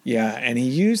world? Yeah, and he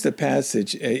used the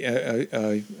passage,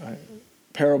 a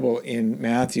parable in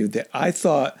Matthew that I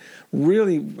thought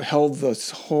really held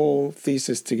this whole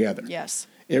thesis together. Yes.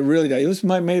 It really does.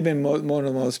 May have been one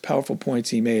of the most powerful points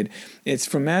he made. It's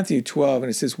from Matthew 12, and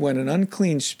it says, when an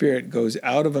unclean spirit goes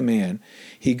out of a man,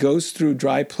 he goes through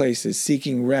dry places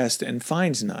seeking rest and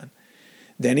finds none.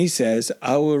 Then he says,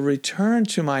 I will return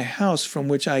to my house from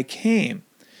which I came.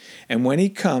 And when he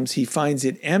comes, he finds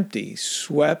it empty,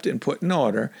 swept and put in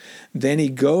order. Then he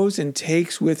goes and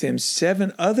takes with him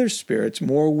 7 other spirits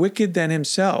more wicked than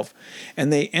himself,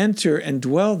 and they enter and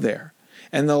dwell there.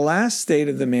 And the last state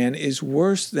of the man is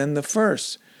worse than the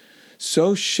first.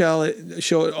 So shall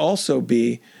it also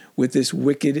be with this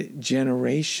wicked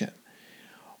generation.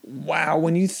 wow,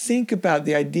 when you think about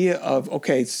the idea of,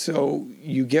 okay, so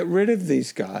you get rid of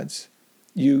these gods,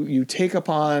 you take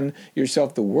upon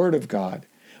yourself the word of God,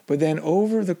 but then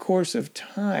over the course of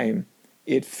time,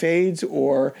 it fades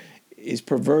or is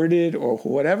perverted or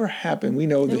whatever happened. We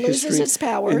know the history. It loses its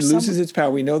power. It loses its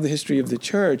power. We know the history of the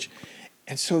church.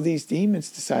 And so these demons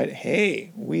decide,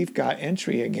 hey, we've got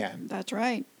entry again. That's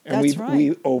right. And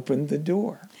we opened the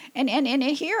door. And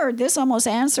here, this almost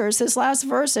answers, this last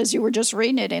verse, as you were just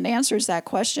reading it, it answers that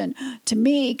question. To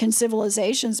me, can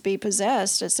civilizations be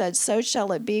possessed? It said, so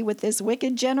shall it be with this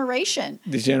wicked generation.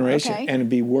 This generation, okay? And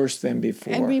be worse than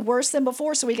before. And be worse than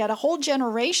before. So we got a whole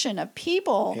generation of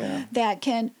people that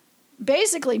can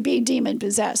basically be demon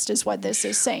possessed is what this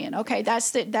is saying. Okay,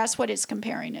 that's what it's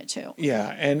comparing it to.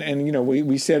 Yeah, and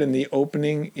we said in the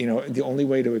opening, the only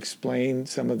way to explain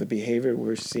some of the behavior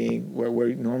we're seeing, where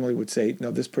we normally would say,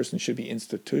 no, this person should be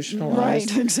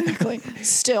institutionalized. Right, exactly.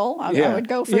 Still, I would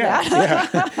go for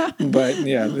that. But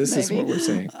this is what we're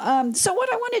saying. So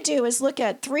what I want to do is look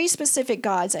at 3 specific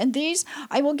gods, and these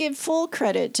I will give full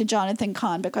credit to Jonathan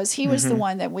Cahn because he was the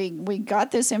one that we got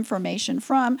this information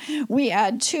from. We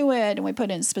add to it. And we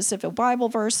put in specific Bible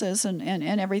verses and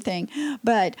everything.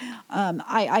 But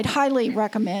I'd highly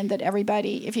recommend that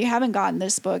everybody, if you haven't gotten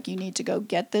this book, you need to go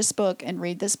get this book and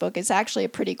read this book. It's actually a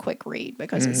pretty quick read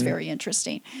because it's very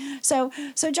interesting. So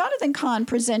Jonathan Cahn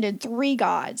presented 3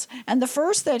 gods. And the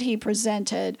first that he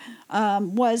presented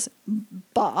was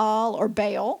Baal or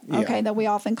Baal, that we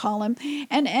often call him.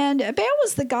 And Baal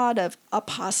was the god of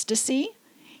apostasy.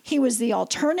 He was the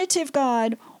alternative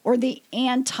god or the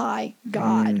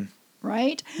anti-god.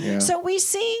 Right? Yeah. So we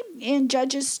see in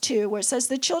Judges 2 where it says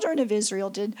the children of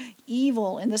Israel did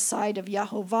evil in the sight of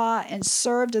Jehovah and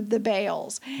served the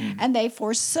Baals. And they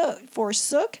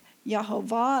forsook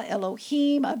Jehovah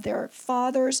Elohim of their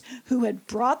fathers who had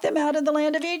brought them out of the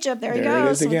land of Egypt. There you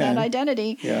go. So that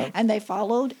identity. Yeah. And they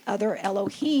followed other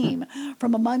Elohim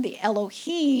from among the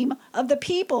Elohim of the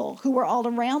people who were all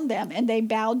around them. And they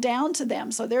bowed down to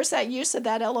them. So there's that use of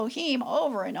that Elohim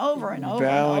over and over and over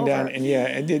Bowing and over. down.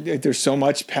 And there's so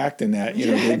much packed in that.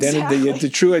 Exactly. The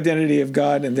true identity of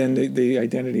God and then the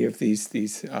identity of this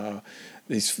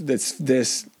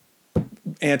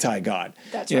anti-God.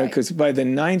 That's right. Because by the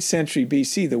 9th century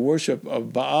BC, the worship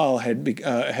of Baal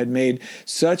had made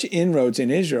such inroads in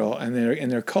Israel and in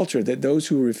their culture that those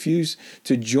who refused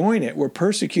to join it were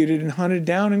persecuted and hunted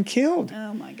down and killed.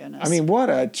 Oh my goodness! I mean, what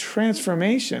a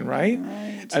transformation, right?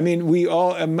 Right. I mean, we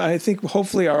all. I think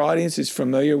hopefully our audience is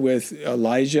familiar with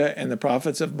Elijah and the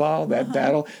prophets of Baal. That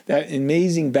battle, that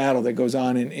amazing battle that goes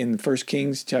on in 1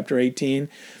 Kings chapter 18.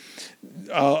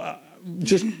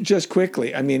 Just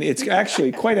quickly, I mean, it's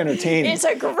actually quite entertaining. It's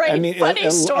a great,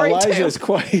 funny story Elijah's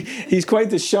too. He's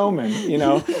quite the showman,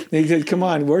 He said, "Come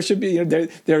on, worship."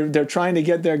 They're trying to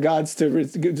get their gods to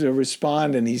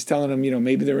respond, and he's telling them,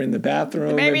 maybe they're in the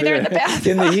bathroom. Maybe they're in the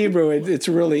bathroom. In the Hebrew, it's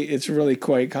really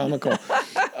quite comical.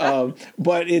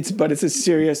 But it's a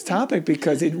serious topic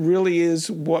because it really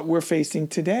is what we're facing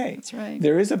today. That's right.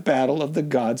 There is a battle of the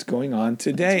gods going on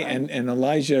today, right. and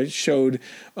Elijah showed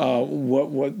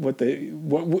what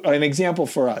an example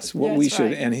for us, what we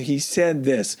should. Right. And he said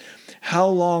this: how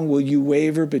long will you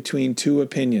waver between 2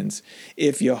 opinions?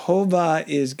 If Jehovah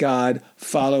is God,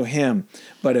 follow him.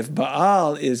 But if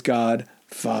Baal is God,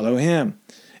 follow him.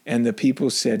 And the people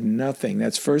said nothing.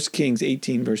 That's 1 Kings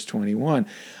 18, verse 21.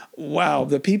 Wow,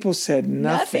 the people said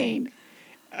nothing.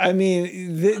 I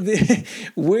mean,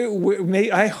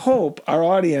 I hope our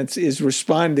audience is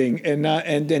responding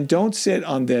and don't sit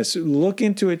on this. Look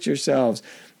into it yourselves.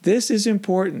 This is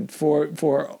important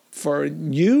for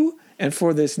you and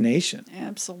for this nation.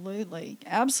 Absolutely.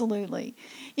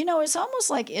 It's almost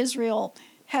like Israel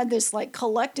had this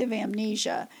collective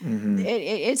amnesia.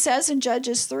 It says in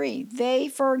Judges 3, they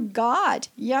forgot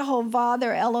Jehovah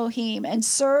their Elohim and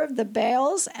served the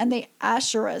Baals and the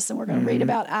Asherahs. And we're going to read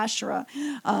about Asherah,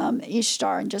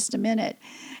 Ishtar, in just a minute.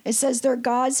 It says their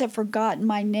gods have forgotten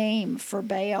my name for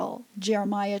Baal,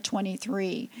 Jeremiah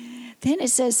 23. Then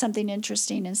it says something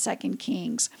interesting in 2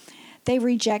 Kings. They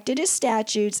rejected his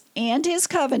statutes and his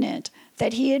covenant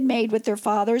that he had made with their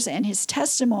fathers and his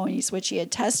testimonies which he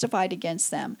had testified against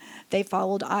them. They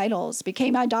followed idols,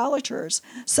 became idolaters.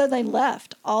 So they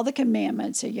left all the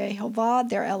commandments of Jehovah,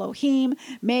 their Elohim,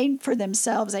 made for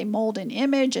themselves a molten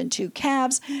image and 2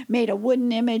 calves, made a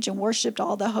wooden image and worshipped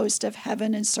all the host of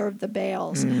heaven and served the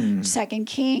Baals. 2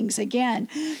 Kings again.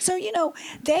 So,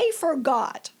 they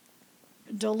forgot.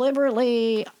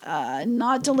 Deliberately,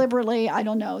 not deliberately, I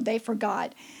don't know. They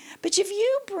forgot. But if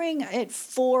you bring it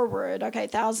forward,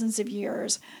 thousands of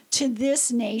years, to this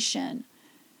nation,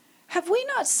 have we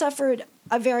not suffered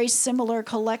a very similar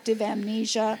collective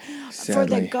amnesia for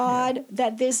Sadly, the God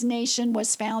that this nation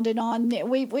was founded on.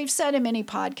 We've said in many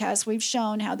podcasts, we've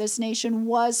shown how this nation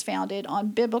was founded on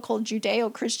biblical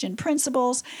Judeo-Christian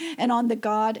principles and on the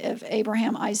God of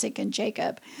Abraham, Isaac, and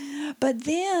Jacob. But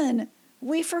then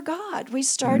we forgot. We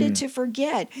started to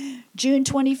forget. June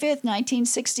 25th,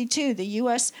 1962, the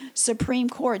U.S. Supreme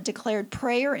Court declared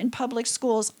prayer in public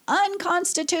schools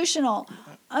unconstitutional.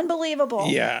 Unbelievable.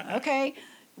 Yeah. Okay?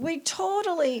 We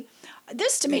totally...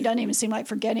 This to me doesn't even seem like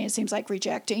forgetting. It seems like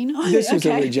rejecting. This was a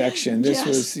Okay? rejection. This Yes.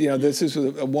 was, this is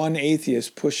one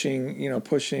atheist pushing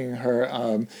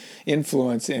her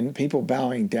influence and people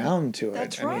bowing down to it.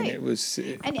 That's I mean, right. it was.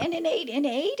 And in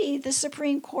 80, the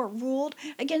Supreme Court ruled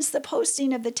against the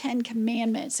posting of the Ten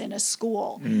Commandments in a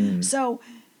school. So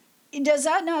does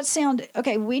that not sound...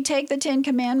 Okay, we take the Ten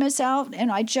Commandments out,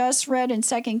 and I just read in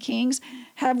 2 Kings,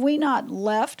 have we not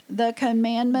left the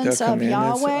commandments, of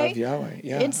Yahweh? Of Yahweh,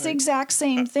 yeah. It's the exact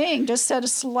same thing, just said a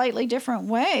slightly different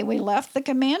way. We left the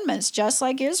commandments just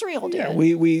like Israel did. Yeah,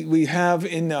 we have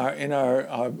in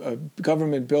our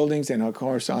government buildings and of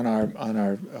course on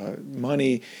our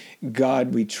money,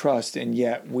 God we trust, and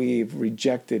yet we've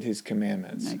rejected His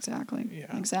commandments. Exactly.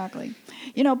 Yeah. Exactly.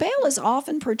 Baal is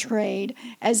often portrayed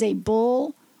as a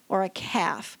bull or a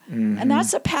calf, and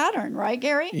that's a pattern, right,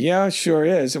 Gary? Yeah, it sure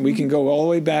is, and we can go all the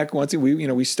way back. Once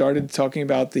we started talking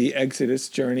about the Exodus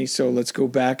journey, so let's go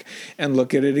back and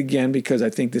look at it again because I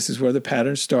think this is where the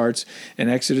pattern starts in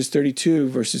Exodus 32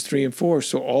 verses 3 and 4.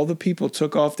 So all the people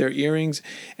took off their earrings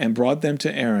and brought them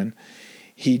to Aaron.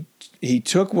 He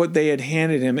took what they had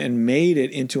handed him and made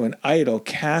it into an idol,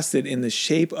 cast it in the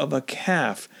shape of a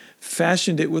calf,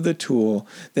 fashioned it with a tool.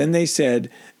 Then they said,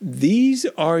 "These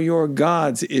are your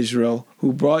gods, Israel,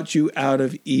 who brought you out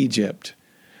of Egypt."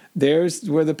 There's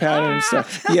where the pattern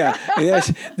starts. Yeah,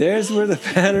 there's where the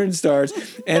pattern starts.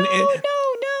 And No.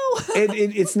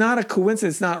 it's not a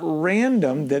coincidence. It's not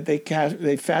random that they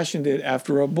fashioned it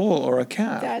after a bull or a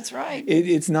calf. That's right.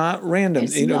 It's not random.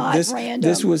 It's not random.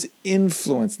 This was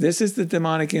influence. This is the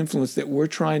demonic influence that we're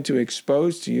trying to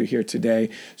expose to you here today,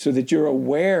 so that you're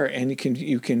aware and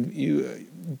you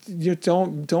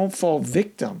don't fall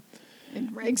victim.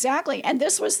 Exactly. And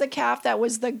this was the calf that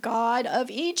was the god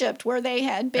of Egypt where they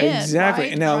had been. Exactly.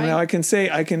 Right? Now, Right? now I can say,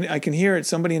 I can hear it.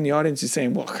 Somebody in the audience is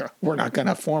saying, well, we're not going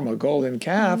to form a golden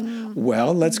calf.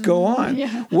 Well, let's go on.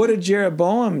 Yeah. What did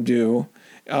Jeroboam do?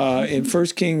 In 1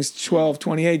 Kings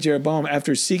 12:28, Jeroboam,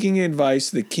 after seeking advice,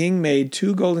 the king made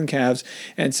 2 golden calves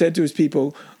and said to his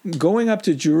people, "Going up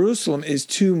to Jerusalem is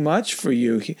too much for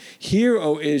you. Here,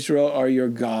 O Israel, are your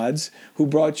gods who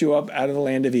brought you up out of the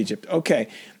land of Egypt." Okay,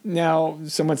 now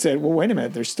someone said, well, wait a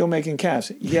minute, they're still making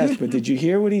calves. Yes, but did you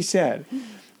hear what he said?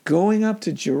 Going up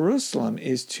to Jerusalem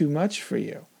is too much for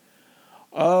you.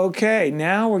 Okay,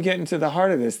 now we're getting to the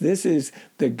heart of this. This is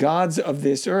the gods of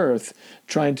this earth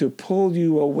trying to pull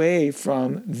you away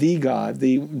from the God,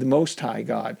 the Most High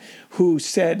God, who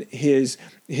set his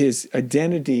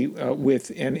identity with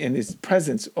and his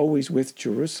presence always with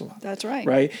Jerusalem. That's right.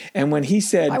 Right? And when he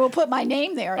said, I will put my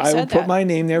name there. I will put my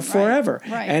name there Right, forever.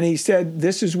 right. And he said,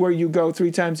 this is where you go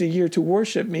 3 times a year to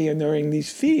worship me and during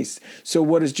these feasts. So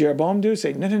what does Jeroboam do?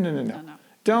 Say, no.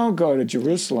 Don't go to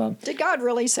Jerusalem. Did God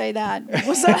really say that?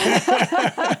 Was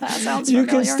that? That sounds familiar. You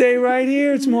can stay right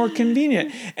here. It's more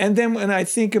convenient. And then when I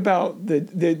think about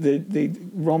the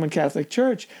Roman Catholic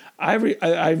Church, I've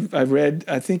read,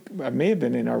 I think I may have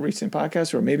been in our recent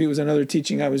podcast, or maybe it was another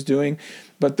teaching I was doing,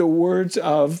 but the words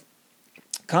of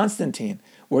Constantine,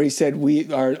 where he said,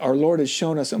 our Lord has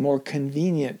shown us a more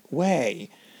convenient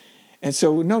way. And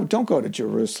so, no, don't go to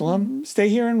Jerusalem. Stay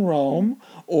here in Rome,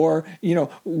 or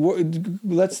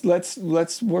let's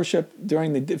worship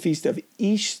during the feast of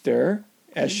Easter,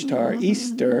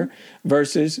 Easter,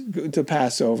 versus to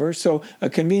Passover. So, a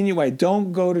convenient way.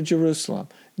 Don't go to Jerusalem.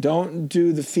 Don't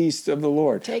do the feast of the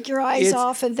Lord. Take your eyes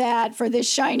off of that for this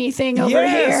shiny thing over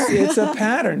here. Yes, it's a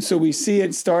pattern. So we see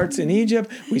it starts in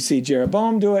Egypt. We see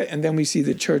Jeroboam do it, and then we see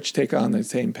the church take on the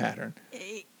same pattern.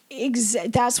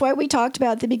 That's why we talked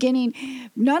about at the beginning,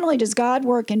 not only does God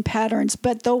work in patterns,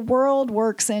 but the world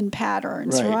works in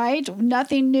patterns, right?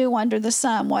 Nothing new under the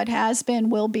sun. What has been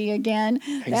will be again.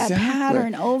 Exactly. That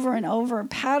pattern over and over.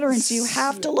 Patterns. You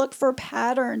have to look for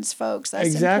patterns, folks.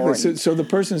 That's important. So the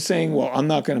person saying, well, I'm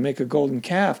not going to make a golden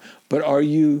calf, but are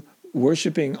you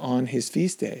worshiping on his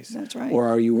feast days? That's right. Or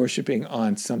are you worshiping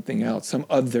on something else, some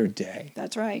other day?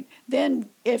 That's right. Then,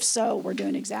 if so, we're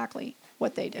doing exactly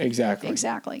what they did.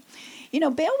 Exactly.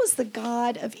 Baal was the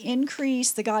god of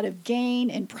increase, the god of gain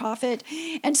and profit.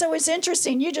 And so it's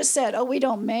interesting. You just said, we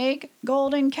don't make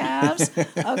golden calves.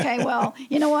 Okay, well,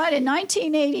 you know what? In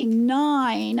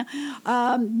 1989,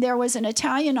 there was an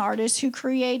Italian artist who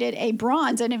created a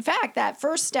bronze. And in fact, that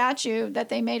first statue that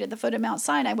they made at the foot of Mount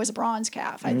Sinai was a bronze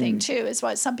calf, I think, too, is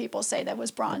what some people say that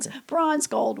was bronze. Okay. Bronze,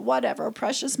 gold, whatever,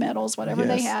 precious metals, whatever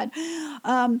they had.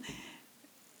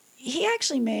 He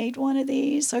actually made one of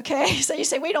these, okay? So you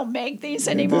say, we don't make these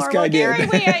anymore. This guy did. Gary,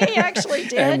 he actually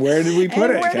did. And where did we put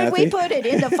it, Where Kathy? did we put it?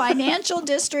 In the financial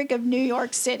district of New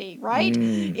York City, right?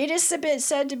 It is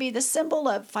said to be the symbol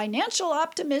of financial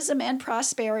optimism and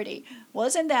prosperity.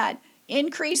 Wasn't that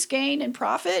increased gain and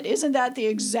profit? Isn't that the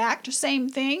exact same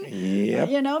thing?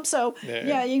 Yep. So, you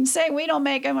can say we don't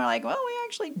make them. We're like, well, we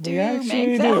actually do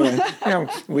make them.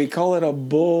 We call it a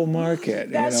bull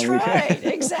market. That's right.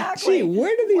 Exactly. Gee,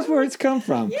 where do these words come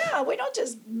from? Yeah, we don't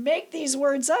just make these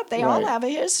words up. They all have a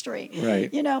history. Right.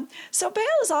 So Baal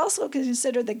is also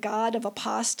considered the god of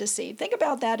apostasy. Think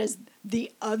about that as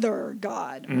the other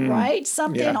god, right?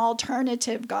 Something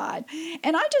alternative god.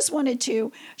 And I just wanted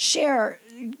to share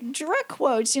direct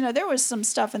quotes. There was some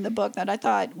stuff in the book that I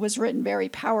thought was written very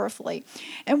powerfully.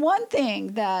 And one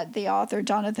thing that the author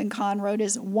Jonathan Cahn wrote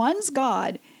is, one's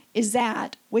God is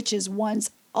that which is one's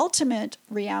ultimate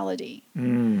reality.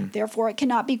 Therefore, it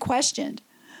cannot be questioned.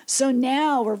 So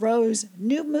now arose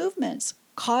new movements,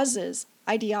 causes,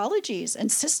 ideologies,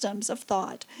 and systems of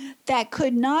thought that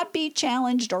could not be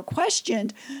challenged or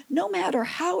questioned, no matter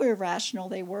how irrational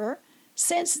they were,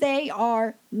 since they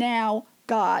are now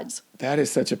gods. That is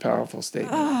such a powerful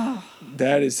statement.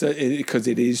 That is because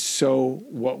it is so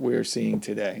what we're seeing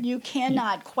today. You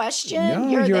cannot question.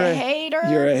 You're the hater.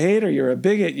 You're a hater. You're a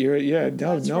bigot.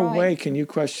 No right. way can you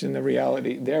question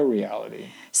their reality.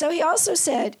 So he also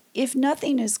said, if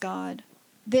nothing is God,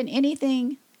 then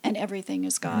anything and everything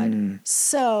is God.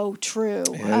 So true.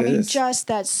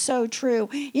 That's so true.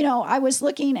 I was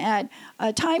looking at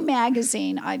Time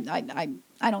magazine.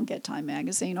 I don't get Time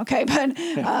magazine, okay, but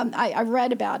I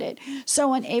read about it.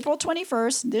 So on April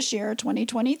 21st, this year,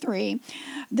 2023,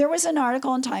 there was an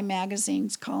article in Time magazine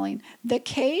calling "The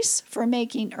Case for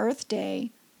Making Earth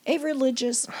Day a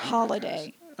Religious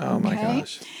Holiday." Oh my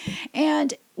gosh.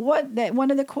 And one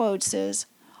of the quotes is,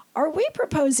 "Are we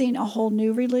proposing a whole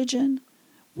new religion?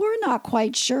 We're not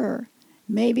quite sure.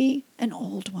 Maybe an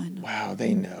old one." Wow,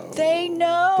 they know. They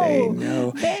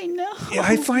know.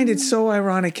 I find it so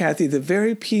ironic, Kathy. The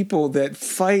very people that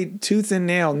fight tooth and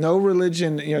nail, no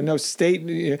religion, no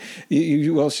state,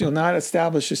 you shall not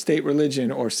establish a state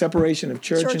religion or separation of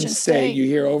church and state. You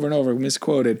hear over and over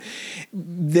misquoted.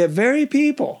 The very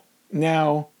people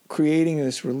now creating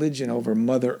this religion over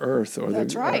Mother Earth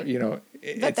That's right.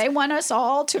 But they want us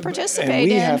all to participate and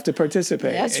we have to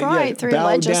participate. That's right. Through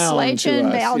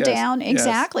legislation, bow down.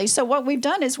 Exactly. So what we've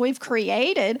done is we've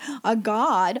created a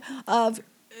God of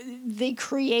the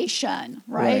creation,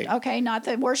 right? Okay, not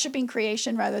the worshiping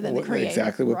creation rather than the creator.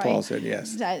 Exactly what Paul said,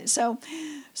 yes. So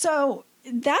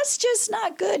that's just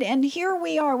not good. And here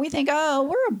we are. We think,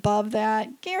 we're above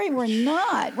that. Gary, we're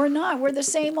not. We're the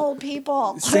same old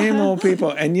people. Same old people.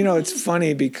 And, it's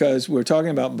funny because we're talking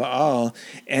about Baal,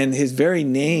 and his very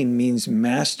name means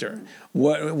master.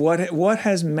 What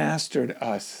has mastered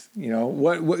us?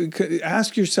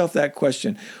 Ask yourself that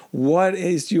question. What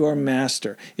is your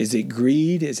master? Is it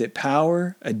greed? Is it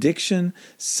power? Addiction?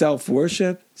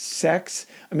 Self-worship? Sex?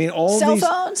 All cell these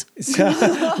phones.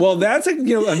 Well, that's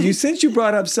since you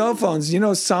brought up cell phones,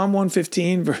 Psalm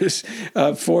 115 verse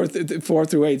 4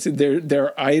 through 8 said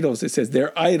they're idols. It says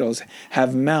their idols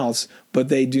have mouths, but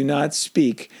they do not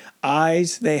speak.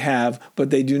 Eyes they have, but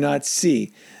they do not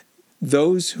see.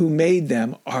 Those who made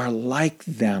them are like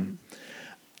them.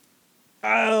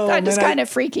 Oh, that is kind of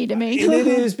freaky to me. It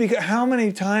is, because how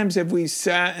many times have we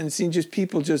sat and seen just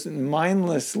people just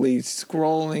mindlessly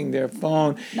scrolling their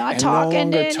phone, not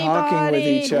talking to anybody, with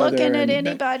each other, looking at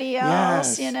anybody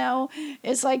else?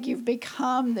 It's like you've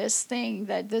become this thing,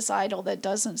 this idol that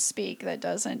doesn't speak, that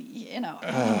doesn't,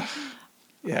 Yeah.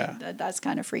 That's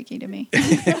kind of freaky to me.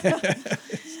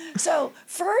 So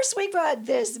first we got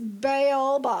this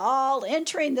Baal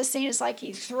entering the scene. It's like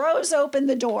he throws open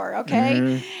the door, okay?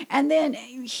 Mm-hmm. And then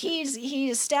he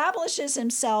establishes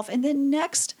himself. And then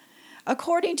next,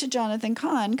 according to Jonathan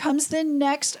Cahn, comes the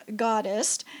next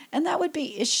goddess, and that would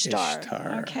be Ishtar.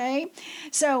 Okay?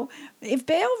 So if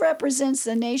Baal represents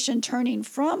the nation turning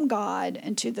from God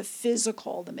into the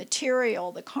physical, the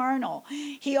material, the carnal,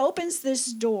 he opens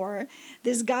this door.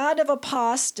 This god of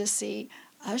apostasy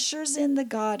ushers in the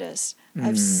goddess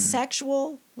of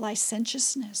sexual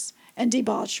licentiousness and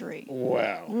debauchery.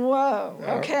 Wow. Whoa,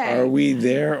 okay. Are we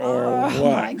there or what?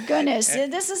 Oh, my goodness.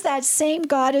 This is that same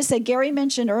goddess that Gary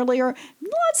mentioned earlier.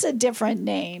 Lots of different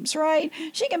names, right?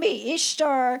 She can be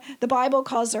Ishtar. The Bible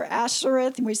calls her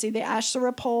Ashtoreth, and we see the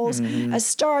Asherah poles.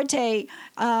 Astarte,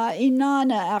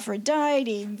 Inanna,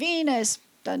 Aphrodite, Venus.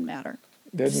 Doesn't matter.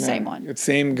 Same one. It's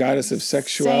same goddess of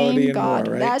sexuality and war,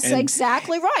 right? That's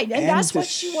exactly right. And that's what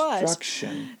she was.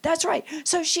 Destruction. That's right.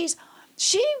 So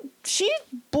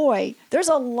boy, there's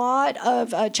a lot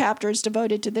of chapters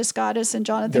devoted to this goddess in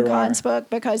Jonathan Cahn's book,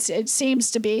 because it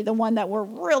seems to be the one that we're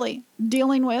really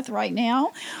dealing with right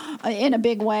now in a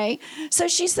big way. So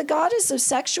she's the goddess of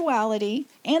sexuality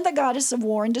and the goddess of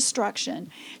war and destruction.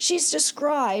 She's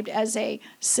described as a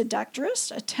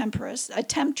seductress, a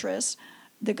temptress,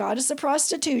 the goddess of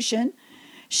prostitution.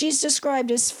 She's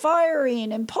described as fiery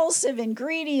and impulsive and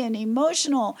greedy and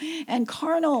emotional and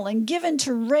carnal and given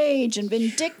to rage and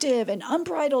vindictive and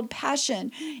unbridled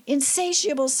passion,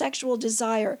 insatiable sexual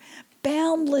desire,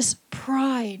 boundless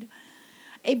pride,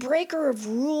 a breaker of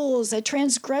rules, a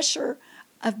transgressor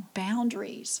of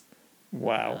boundaries.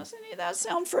 Wow. Doesn't any of that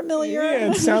sound familiar?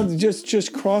 Yeah, it sounds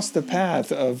just cross the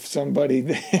path of somebody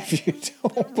that if you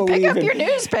don't believe Pick up your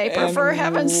newspaper, for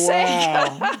heaven's sake.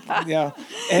 Yeah.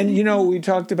 And, we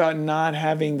talked about not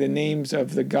having the names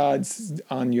of the gods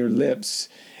on your lips.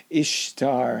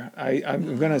 Ishtar.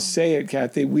 I'm going to say it,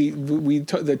 Kathy.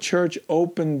 The church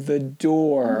opened the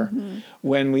door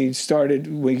when we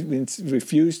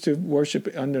refused to worship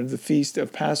under the feast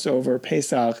of Passover,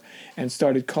 Pesach, and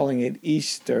started calling it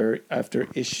Easter after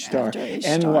Ishtar.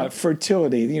 And what?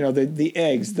 Fertility. The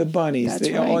eggs, the bunnies.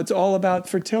 It's all about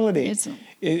fertility.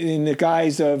 In the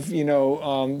guise of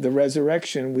the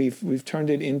resurrection, we've turned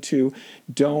it into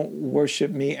don't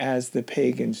worship me as the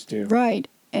pagans do. Right.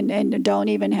 And don't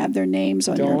even have their names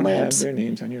on your lips. Don't have their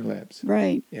names on your lips.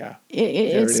 Right. Yeah.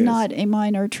 It's not a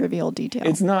minor, trivial detail.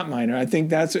 It's not minor. I think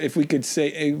that's, if we could say,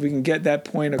 if we can get that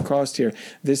point across here,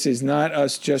 this is not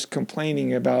us just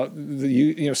complaining about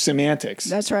the semantics.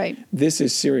 That's right. This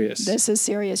is serious. This is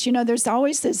serious. There's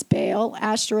always this Baal,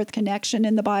 Ashtoreth connection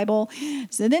in the Bible.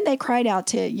 So then they cried out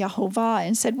to Yehovah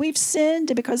and said, we've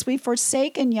sinned because we've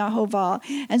forsaken Yehovah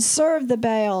and served the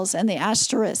Baals and the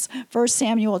Ashtoreths. 1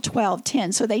 Samuel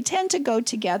 12:10. So they tend to go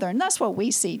together, and that's what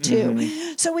we see too.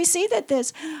 So we see that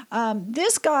this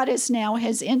goddess now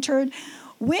has entered.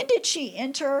 When did she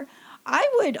enter? I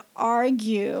would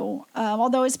argue,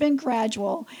 although it's been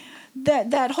gradual,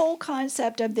 that whole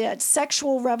concept of that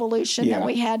sexual revolution that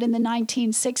we had in the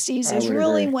 1960s is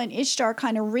really when Ishtar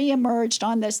kind of reemerged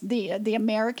on the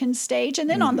American stage, and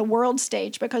then on the world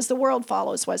stage, because the world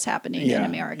follows what's happening in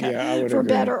America, for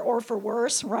better or for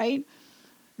worse, right?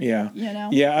 Yeah.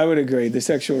 Yeah, I would agree. The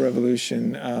sexual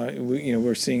revolution,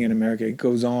 we're seeing in America, it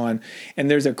goes on. And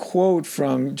there's a quote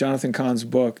from Jonathan Cahn's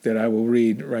book that I will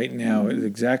read right now, the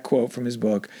exact quote from his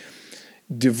book.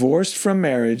 Divorced from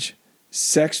marriage,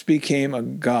 sex became a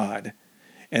god,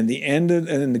 and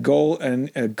a goal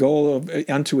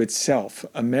unto itself.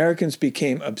 Americans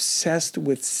became obsessed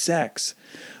with sex,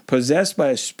 possessed by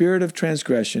a spirit of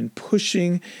transgression,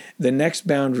 pushing the next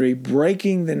boundary,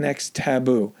 breaking the next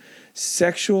taboo.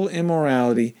 Sexual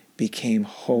immorality became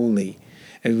holy.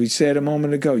 As we said a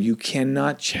moment ago, you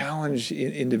cannot challenge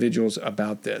individuals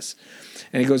about this.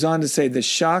 And he goes on to say, the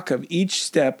shock of each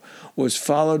step was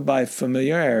followed by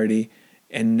familiarity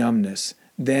and numbness,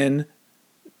 then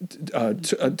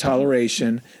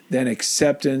toleration, then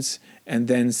acceptance, and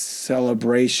then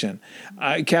celebration.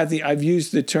 Kathy, I've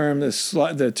used the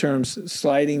terms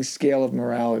sliding scale of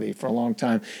morality for a long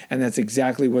time, and that's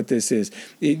exactly what this is.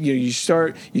 You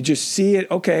just see it.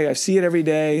 Okay, I see it every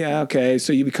day. Okay,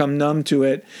 so you become numb to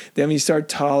it. Then you start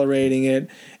tolerating it,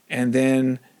 and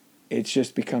then it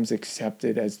just becomes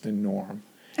accepted as the norm.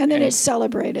 And then it's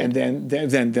celebrated. And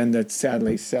then that's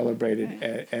sadly celebrated,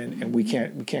 and we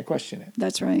can't question it.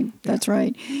 That's right. That's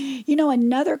right.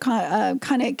 Another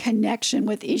kind of connection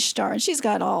with Ishtar, and she's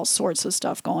got all sorts of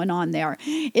stuff going on there,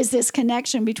 is this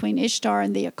connection between Ishtar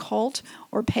and the occult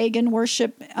or pagan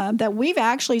worship that we've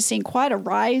actually seen quite a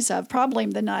rise of, probably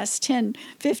in the last 10,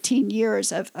 15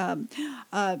 years, of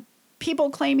people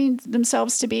claiming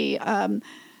themselves to be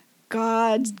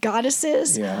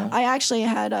goddesses. Yeah. I actually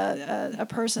had a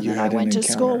person that I went to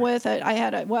school with.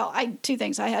 Two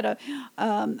things. I had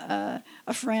a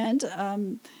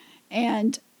friend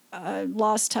and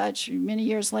lost touch many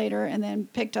years later, and then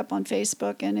picked up on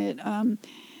Facebook, and it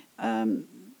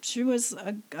she was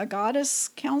a goddess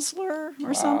counselor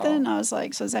or something. And I was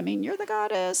like, so does that mean you're the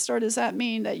goddess, or does that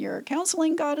mean that you're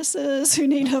counseling goddesses who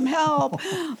need some help?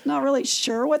 Not really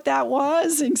sure what that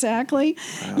was exactly,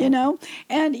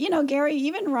 And, Gary,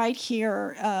 even right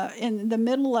here in the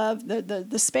middle of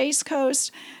the Space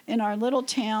Coast in our little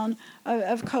town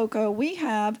of Cocoa, we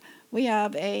have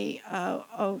a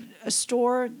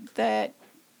store that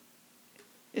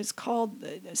is called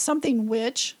something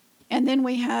witch. And then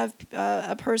we have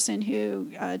a person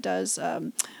who does,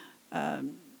 I'm not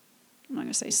going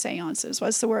to say seances.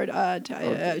 What's the word?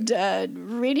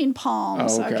 Reading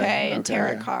palms, and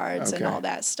tarot cards and all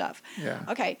that stuff. Yeah.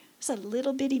 Okay, it's a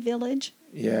little bitty village.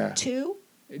 Yeah. Two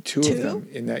of them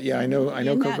in that. Yeah, I know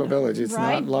Cocoa Village. It's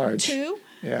right? not large. Two.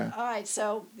 Yeah. All right,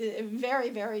 so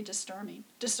very, very discerning.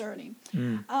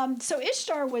 So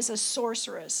Ishtar was a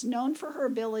sorceress known for her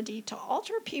ability to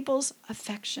alter people's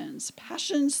affections,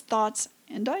 passions, thoughts,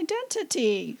 and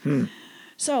identity.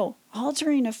 So,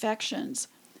 altering affections.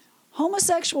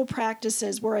 Homosexual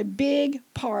practices were a big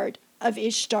part of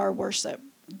Ishtar worship.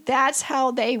 That's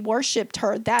how they worshipped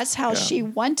her. That's how she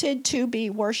wanted to be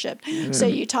worshipped. So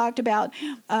you talked about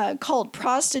cult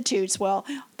prostitutes. Well,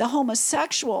 the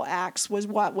homosexual acts was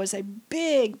what was a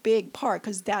big, big part,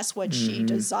 because that's what she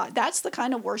desired. That's the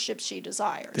kind of worship she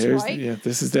desires, right? Yeah,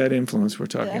 this is that influence we're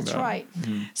talking about. That's right.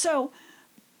 So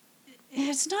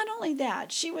it's not only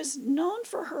that. She was known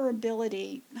for her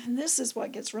ability, and this is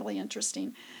what gets really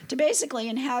interesting, to basically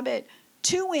inhabit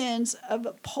two ends of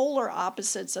polar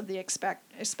opposites of the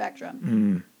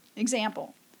spectrum.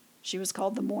 Example, she was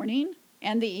called the morning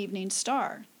and the evening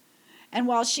star. And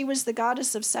while she was the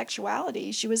goddess of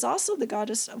sexuality, she was also the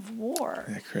goddess of war.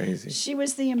 That's crazy. She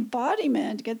was the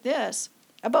embodiment, get this,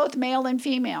 of both male and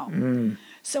female.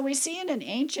 So we see in an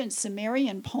ancient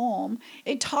Sumerian poem,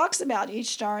 it talks about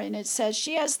Ishtar, and it says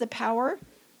she has the power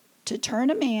to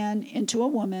turn a man into a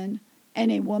woman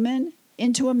and a woman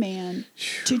into a man,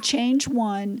 to change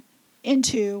one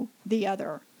into the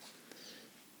other.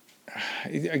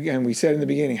 Again, we said in the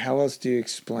beginning, how else do you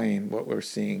explain what we're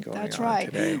seeing going That's on right.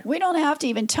 today? We don't have to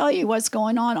even tell you what's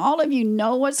going on. All of you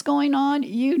know what's going on.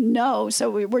 You know,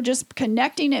 so we're just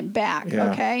connecting it back,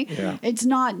 okay? Yeah. It's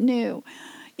not new.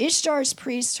 Ishtar's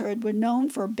priesthood were known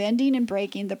for bending and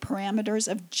breaking the parameters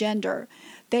of gender.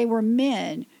 They were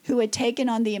men who had taken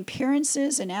on the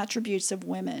appearances and attributes of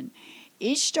women.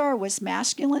 Ishtar was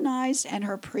masculinized and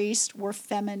her priests were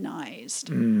feminized.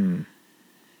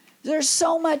 There's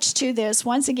so much to this.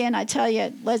 Once again, I tell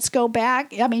you, let's go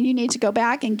back. I mean, you need to go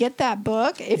back and get that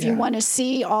book if you want to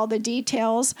see all the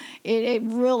details. It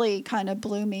really kind of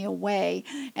blew me away.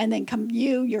 And then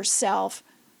you yourself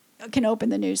can open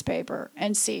the newspaper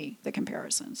and see the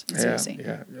comparisons. It's easy.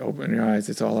 Yeah. Open your eyes.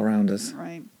 It's all around us.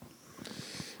 Right.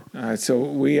 So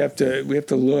we have to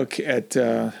look at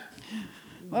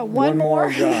one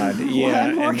more God. Yeah,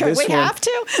 one more. And this we have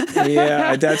to.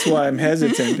 Yeah, that's why I'm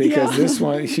hesitant, because this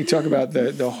one, you talk about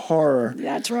the horror.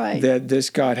 That's right. That this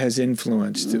God has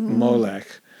influenced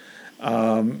Molech.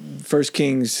 1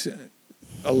 Kings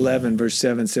 11 verse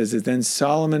 7 says that then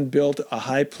Solomon built a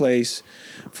high place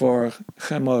for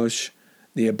Chemosh,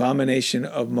 the abomination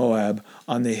of Moab,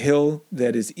 on the hill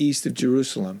that is east of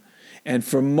Jerusalem, and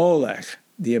for Molech,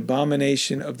 the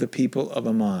abomination of the people of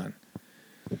Ammon.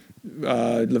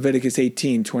 Leviticus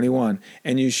 18:21,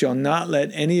 and you shall not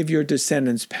let any of your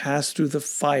descendants pass through the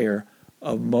fire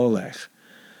of Molech.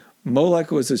 Molech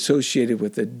was associated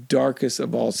with the darkest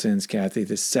of all sins, Kathy,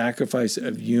 the sacrifice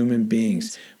of human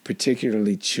beings,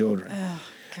 particularly children.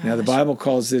 Now, the Bible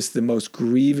calls this the most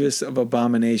grievous of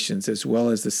abominations, as well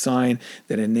as the sign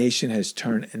that a nation has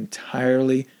turned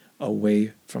entirely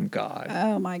away from God.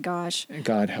 Oh, my gosh. And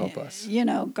God help us.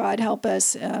 God help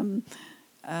us.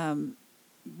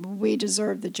 We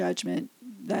deserve the judgment.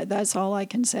 That's all I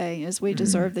can say, is we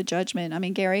deserve the judgment. I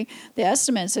mean, Gary, the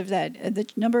estimates of that, the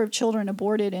number of children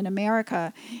aborted in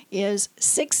America is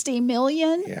 60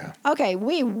 million. Yeah. Okay,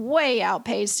 we way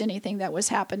outpaced anything that was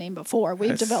happening before.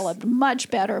 We've developed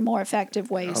much better, more effective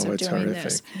ways of doing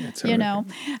this. It's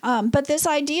horrific. But this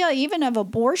idea even of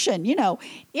abortion,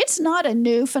 it's not a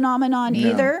new phenomenon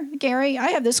either, Gary. I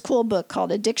have this cool book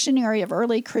called A Dictionary of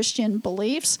Early Christian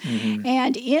Beliefs,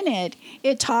 and in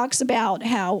it talks about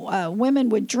how women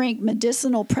would drink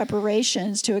medicinal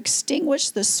preparations to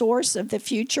extinguish the source of the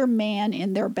future man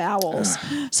in their bowels,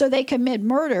 so they commit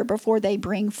murder before they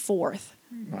bring forth.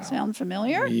 Wow. Sound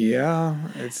familiar? Yeah,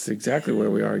 it's exactly where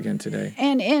we are again today.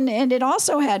 And it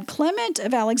also had Clement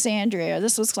of Alexandria.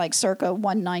 This was like circa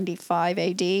 195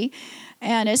 AD.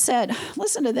 And it said,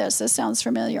 listen to this. This sounds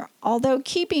familiar. Although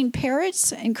keeping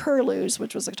parrots and curlews,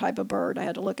 which was a type of bird, I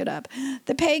had to look it up,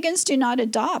 the pagans do not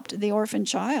adopt the orphan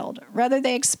child. Rather,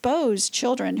 they expose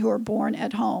children who are born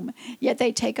at home, yet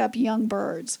they take up young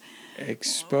birds.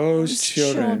 Exposed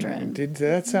children. Did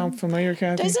that sound familiar,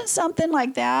 Kathy? Isn't something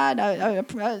like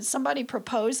that? Somebody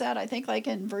proposed that, I think, like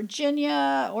in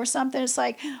Virginia or something. It's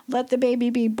like, let the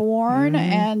baby be born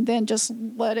and then just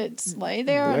let it lay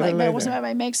there.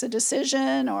 Somebody makes a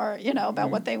decision, or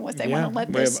about what they want to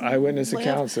let this. We have eyewitness live.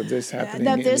 accounts of this happening.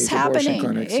 Abortion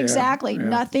clinics. Exactly. Yeah.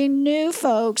 Nothing new,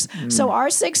 folks. So our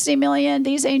 60 million,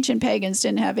 these ancient pagans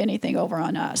didn't have anything over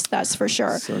on us. That's for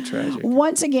sure. So tragic.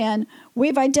 Once again,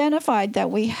 we've identified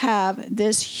that we have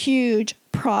this huge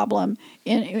problem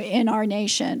in our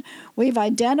nation. We've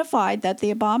identified that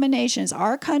the abominations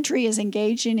our country is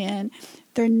engaging in,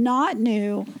 they're not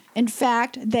new. In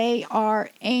fact, they are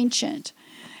ancient.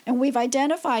 And we've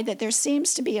identified that there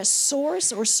seems to be a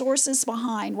source or sources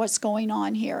behind what's going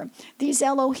on here. These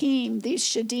Elohim, these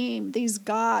Shadim, these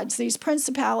gods, these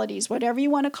principalities, whatever you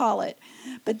want to call it.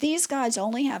 But these gods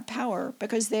only have power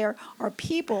because there are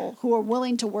people who are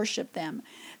willing to worship them.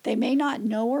 They may not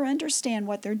know or understand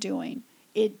what they're doing.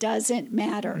 It doesn't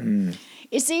matter.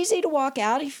 It's easy to walk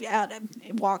out of here.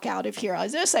 I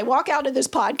was going to say, walk out of this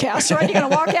podcast, right? You're going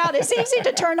to walk out. It's easy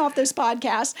to turn off this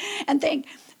podcast and think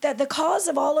that the cause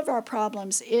of all of our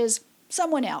problems is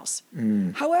someone else.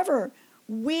 However,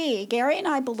 Gary and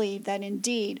I believe that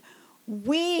indeed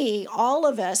all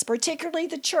of us, particularly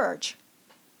the church,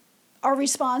 are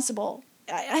responsible.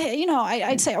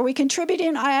 I'd say, are we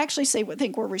contributing? I actually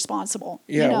think we're responsible.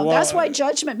 Yeah, that's why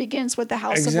judgment begins with the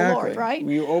house of the Lord, right?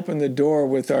 We open the door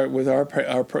with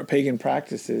our pagan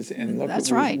practices, and look,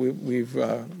 that's right. We've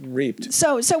reaped.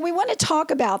 So we want to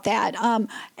talk about that.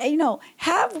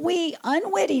 Have we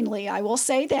unwittingly, I will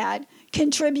say that,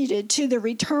 contributed to the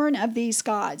return of these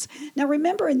gods? Now,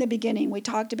 remember in the beginning, we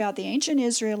talked about the ancient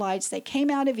Israelites. They came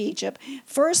out of Egypt.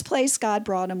 First place God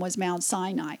brought them was Mount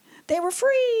Sinai. They were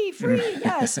free,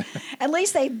 yes. At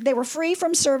least they were free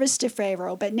from service to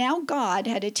Pharaoh. But now God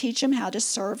had to teach them how to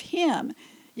serve him.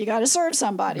 You got to serve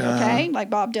somebody, okay? Like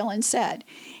Bob Dylan said.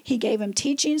 He gave them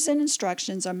teachings and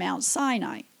instructions on Mount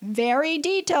Sinai. Very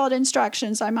detailed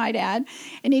instructions, I might add.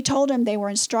 And he told them they were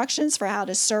instructions for how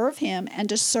to serve him and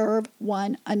to serve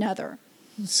one another.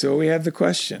 So we have the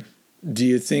question. Do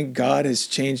you think God has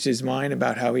changed his mind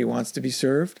about how he wants to be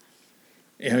served?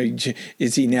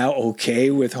 Is he now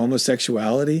okay with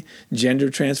homosexuality,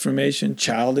 gender transformation,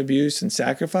 child abuse, and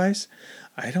sacrifice?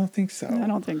 I don't think so. I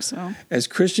don't think so. As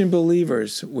Christian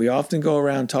believers, we often go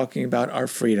around talking about our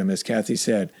freedom, as Kathy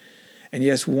said. And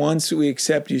yes, once we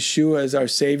accept Yeshua as our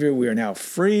Savior, we are now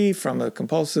free from a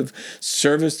compulsive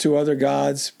service to other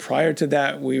gods. Prior to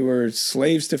that, we were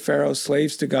slaves to Pharaoh,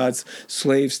 slaves to gods,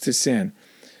 slaves to sin.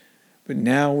 But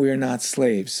now we are not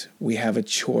slaves. We have a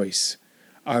choice.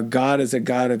 Our God is a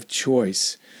God of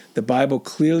choice. The Bible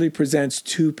clearly presents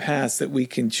two paths that we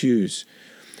can choose.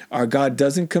 Our God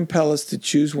doesn't compel us to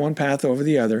choose one path over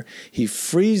the other. He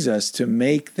frees us to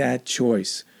make that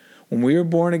choice. When we are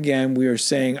born again, we are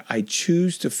saying, I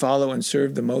choose to follow and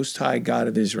serve the Most High God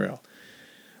of Israel.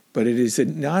 But it's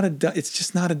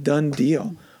just not a done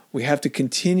deal. We have to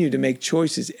continue to make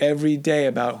choices every day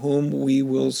about whom we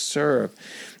will serve.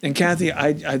 And Kathy,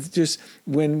 I just,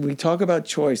 when we talk about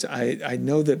choice, I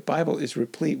know that Bible is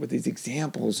replete with these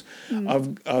examples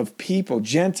of people,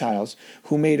 Gentiles,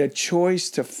 who made a choice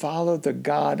to follow the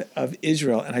God of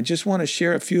Israel. And I just want to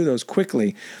share a few of those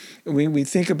quickly. We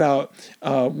think about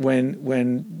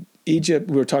when Egypt,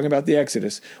 we were talking about the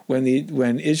Exodus. When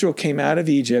Israel came out of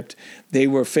Egypt, they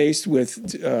were faced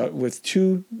with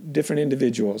two different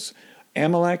individuals,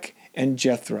 Amalek and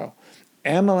Jethro.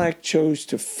 Amalek chose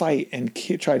to fight and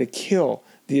try to kill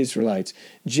the Israelites.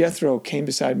 Jethro came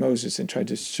beside Moses and tried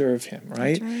to serve him.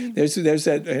 Right? There's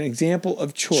an example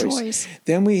of choice.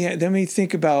 Then we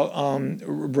think about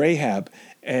Rahab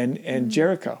and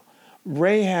Jericho.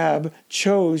 Rahab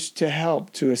chose to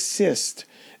help, to assist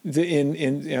the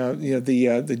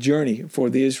journey for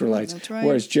the Israelites,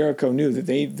 whereas Jericho knew that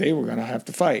they were going to have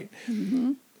to fight.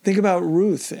 Think about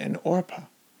Ruth and Orpah.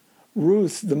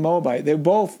 Ruth the Moabite, they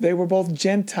were both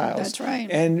Gentiles. That's right.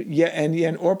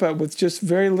 And Orpah, with just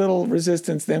very little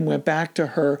resistance, then went back to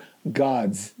her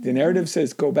gods. The narrative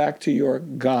says, "Go back to your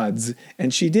gods,"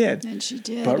 and she did.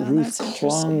 But Ruth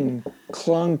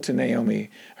clung to Naomi,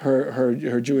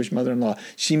 her Jewish mother-in-law.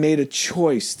 She made a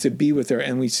choice to be with her,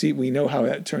 and we know how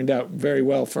that turned out very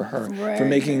well for her for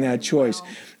making that choice. Wow.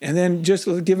 And then just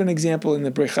give an example in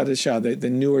the Brit Hadashah, the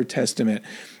Newer Testament,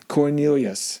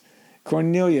 Cornelius.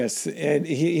 Cornelius, and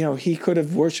he could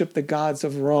have worshipped the gods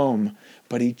of Rome,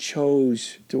 but he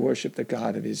chose to worship the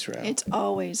God of Israel. It's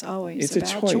always It's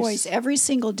about a choice every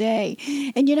single day.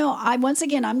 And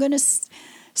I'm going to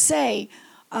say,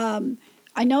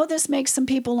 I know this makes some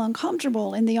people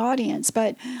uncomfortable in the audience,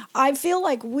 but I feel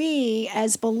like we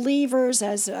as believers,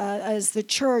 as the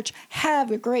church,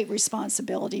 have a great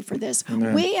responsibility for this.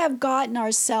 Amen. We have gotten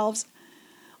ourselves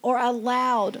or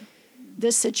allowed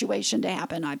this situation to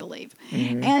happen, I believe.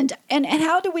 Mm-hmm. And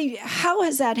how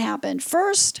has that happened?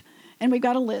 First, and we've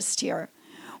got a list here.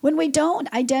 When we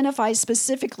don't identify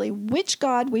specifically which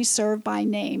God we serve by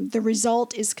name, the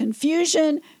result is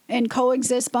confusion and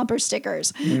coexist bumper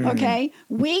stickers. Okay?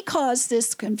 We caused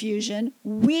this confusion.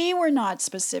 We were not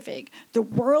specific. The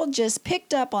world just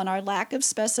picked up on our lack of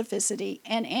specificity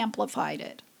and amplified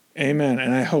it. Amen.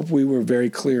 And I hope we were very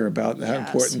clear about how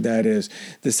important that is.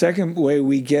 The second way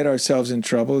we get ourselves in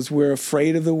trouble is we're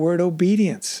afraid of the word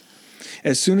obedience.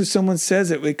 As soon as someone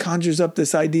says it, it conjures up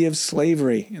this idea of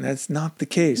slavery, and that's not the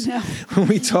case. No. When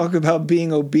we talk about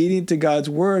being obedient to God's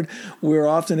word, we're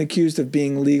often accused of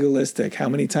being legalistic. How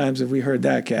many times have we heard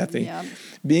that, Kathy? Yeah.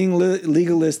 Being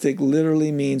legalistic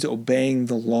literally means obeying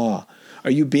the law.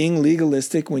 Are you being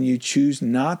legalistic when you choose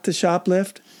not to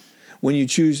shoplift? When you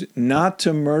choose not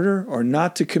to murder or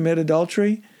not to commit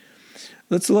adultery?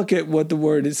 Let's look at what the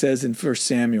word says in 1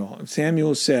 Samuel.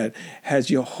 Samuel said, Has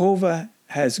Jehovah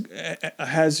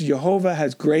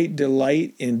great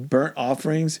delight in burnt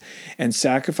offerings and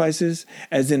sacrifices,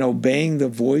 as in obeying the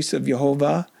voice of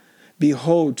Jehovah?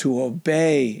 Behold, to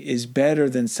obey is better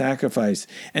than sacrifice,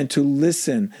 and to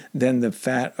listen than the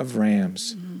fat of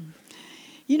rams.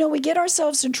 We get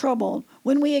ourselves in trouble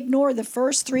when we ignore the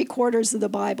first 3 quarters of the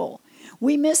Bible.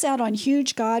 We miss out on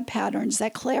huge God patterns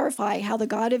that clarify how the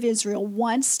God of Israel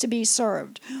wants to be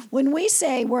served. When we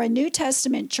say we're a New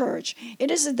Testament church, it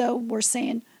is as though we're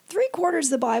saying 3 quarters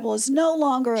of the Bible is no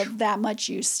longer of that much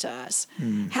use to us.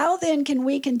 How then can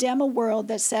we condemn a world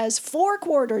that says 4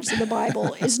 quarters of the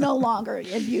Bible is no longer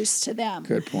of use to them?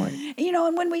 Good point.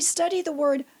 And when we study the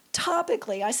word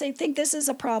topically, I think this is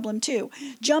a problem too.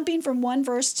 Jumping from one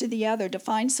verse to the other to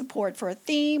find support for a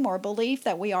theme or belief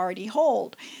that we already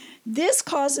hold. This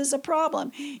causes a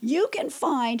problem. You can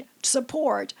find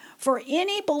support for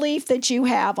any belief that you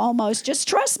have almost. Just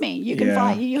trust me. You can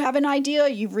find, you have an idea,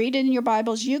 you read it in your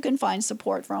Bibles, you can find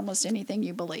support for almost anything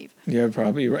you believe. You're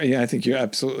probably right. Yeah, I think you're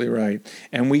absolutely right.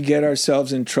 And we get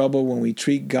ourselves in trouble when we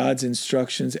treat God's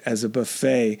instructions as a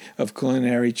buffet of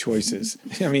culinary choices.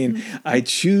 I mean, I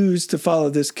choose to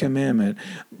follow this commandment,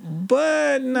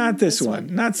 but not this one.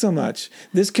 Not so much.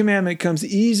 This commandment comes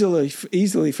easily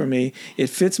for me. It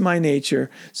fits my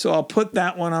nature, so I'll put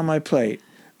that one on my plate.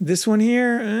 This one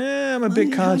here, I'm a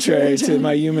bit contrary to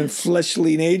my human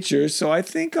fleshly nature, so I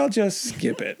think I'll just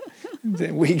skip it.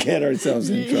 We get ourselves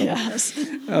in trouble. Yes.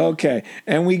 Okay,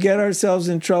 and we get ourselves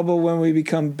in trouble when we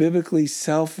become biblically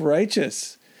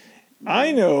self-righteous.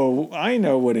 I know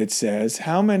what it says.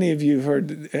 How many of you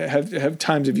have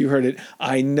times have you heard it?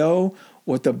 I know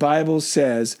what the Bible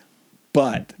says,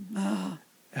 but.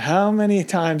 How many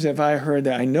times have I heard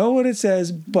that? I know what it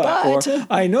says, but. Or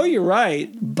I know you're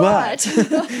right, but.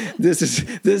 This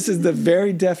is the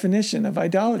very definition of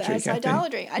idolatry. That's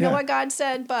idolatry. I know what God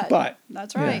said, but.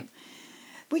 That's right. Yeah.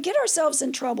 We get ourselves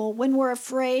in trouble when we're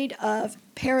afraid of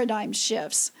paradigm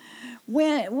shifts.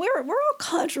 When we're all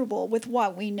comfortable with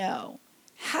what we know.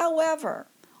 However,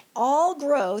 all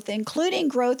growth, including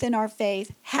growth in our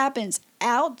faith, happens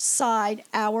outside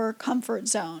our comfort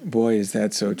zone. Boy, is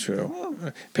that so true.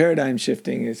 Ooh. Paradigm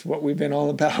shifting is what we've been all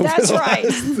about. That's right.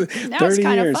 Now 30 it's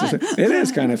kind years. of fun. It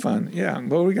is kind of fun. Yeah.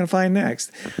 What are we going to find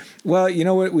next? Well, you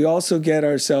know what? We also get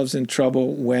ourselves in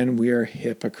trouble when we're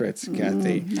hypocrites,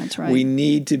 Kathy. That's right. We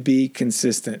need to be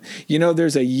consistent.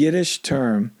 There's a Yiddish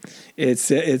term.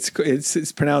 It's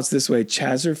pronounced this way,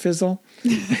 chazerfizzle.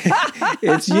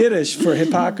 It's Yiddish for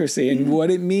hypocrisy. And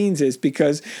what it means is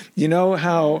because you know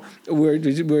how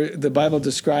the Bible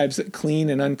describes clean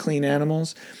and unclean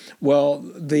animals? Well,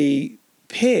 the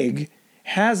pig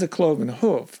has a cloven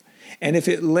hoof. And if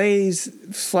it lays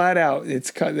flat out,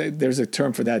 there's a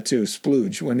term for that too,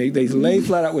 splooge. When they lay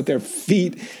flat out with their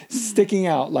feet sticking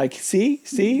out, like, see,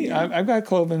 I've got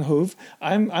cloven hoof.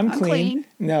 I'm clean.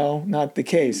 No, not the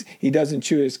case. He doesn't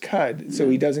chew his cud, so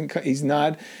he's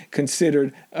not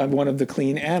considered one of the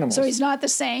clean animals. So he's not the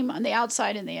same on the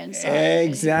outside and the inside.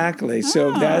 Exactly.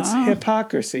 So that's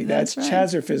hypocrisy. That's right.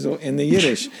 Chazerfizzle in the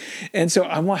Yiddish. And so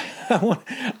I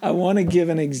want to give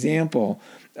an example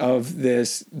of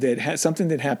this something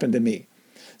that happened to me.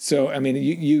 So I mean,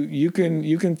 you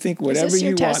can think whatever you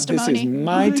want. Testimony? This is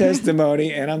my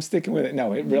testimony, and I'm sticking with it.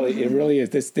 No, it really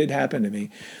is. This did happen to me.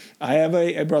 I have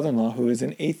a brother-in-law who is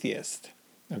an atheist.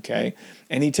 Okay,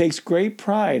 and he takes great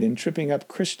pride in tripping up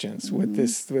Christians with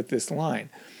this line.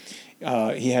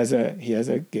 He has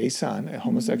a gay son, a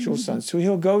homosexual son. So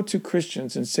he'll go to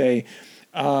Christians and say,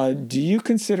 do you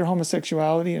consider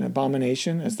homosexuality an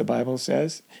abomination, as the Bible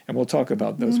says? And we'll talk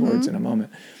about those words in a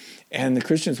moment. And the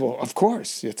Christians will, of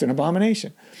course, it's an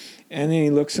abomination. And then he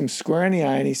looks them square in the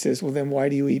eye and he says, well, then why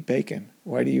do you eat bacon?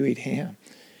 Why do you eat ham?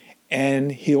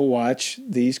 And he'll watch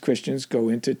these Christians go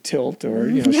into tilt or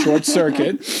short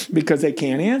circuit because they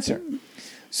can't answer.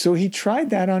 So he tried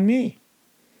that on me.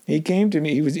 He came to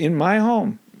me. He was in my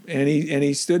home, and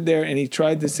he stood there and he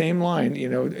tried the same line.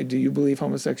 Do you believe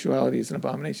homosexuality is an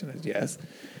abomination? I said, yes,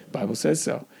 the Bible says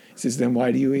so. He says, then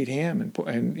why do you eat ham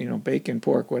and bacon,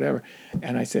 pork, whatever?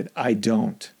 And I said, I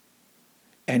don't.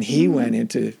 And he went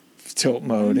into tilt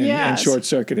mode and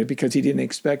short-circuited because he didn't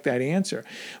expect that answer.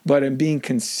 But in being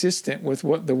consistent with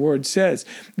what the Word says,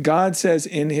 God says,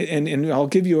 and I'll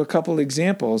give you a couple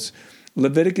examples.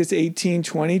 Leviticus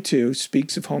 18:22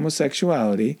 speaks of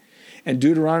homosexuality, and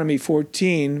Deuteronomy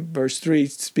 14, verse 3,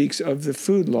 speaks of the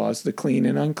food laws, the clean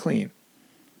and unclean.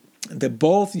 They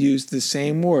both use the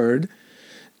same word,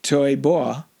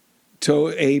 to'ebah,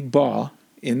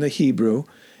 in the Hebrew,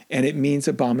 and it means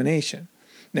abomination.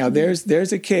 Now,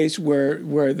 there's a case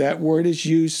where that word is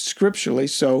used scripturally,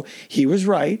 so he was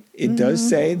right. It does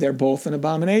say they're both an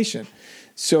abomination.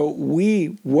 So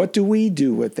what do we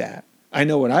do with that? I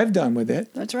know what I've done with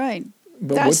it. That's right.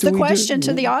 But that's the question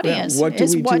to the audience. What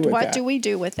do we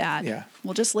do with that? Yeah.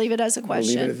 We'll just leave it as a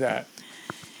question. We'll leave it at that.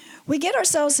 We get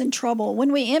ourselves in trouble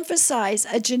when we emphasize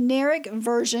a generic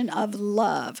version of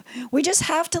love. We just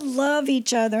have to love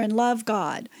each other and love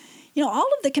God. All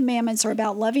of the commandments are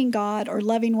about loving God or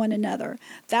loving one another.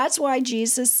 That's why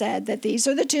Jesus said that these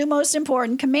are the two most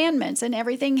important commandments, and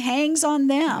everything hangs on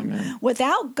them. Amen.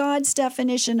 Without God's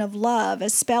definition of love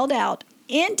as spelled out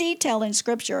in detail in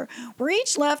Scripture, we're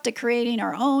each left to creating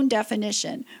our own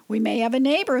definition. We may have a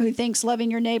neighbor who thinks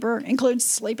loving your neighbor includes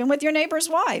sleeping with your neighbor's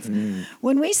wife.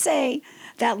 When we say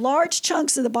that large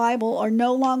chunks of the Bible are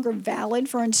no longer valid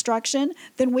for instruction,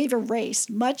 then we've erased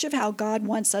much of how God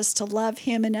wants us to love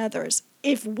Him and others.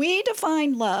 If we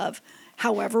define love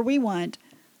however we want,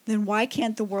 then why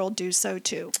can't the world do so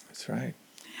too? That's right.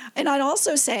 And I'd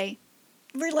also say,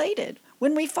 related,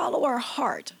 when we follow our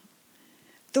heart,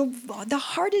 the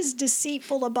heart is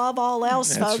deceitful above all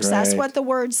else, folks. Right. That's what the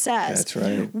Word says. That's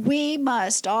right. We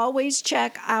must always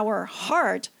check our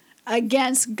heart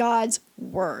against God's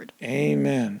Word.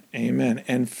 Amen. Amen.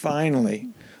 And finally,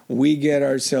 we get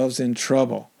ourselves in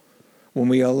trouble when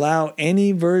we allow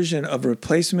any version of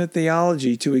replacement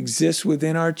theology to exist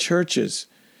within our churches.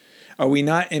 Are we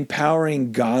not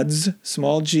empowering God's,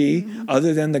 small g,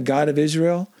 other than the God of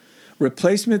Israel?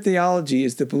 Replacement theology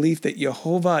is the belief that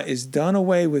Jehovah is done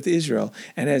away with Israel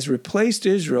and has replaced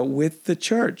Israel with the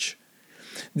church.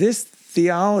 This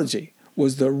theology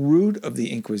was the root of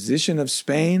the Inquisition of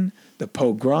Spain, the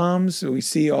pogroms that we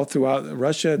see all throughout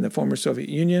Russia and the former Soviet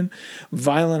Union,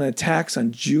 violent attacks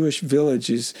on Jewish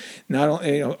villages, not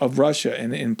only of Russia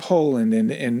and in Poland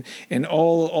and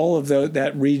all of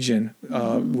that region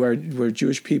where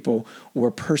Jewish people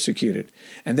were persecuted,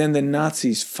 and then the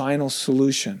Nazis' final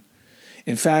solution.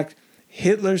 In fact,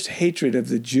 Hitler's hatred of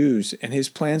the Jews and his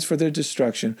plans for their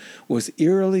destruction was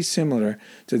eerily similar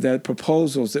to the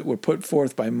proposals that were put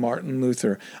forth by Martin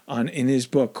Luther in his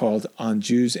book called On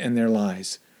Jews and Their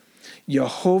Lies.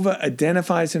 Jehovah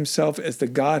identifies himself as the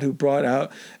God who brought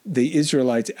out the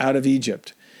Israelites out of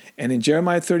Egypt. And in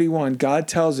Jeremiah 31, God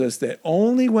tells us that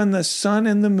only when the sun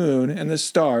and the moon and the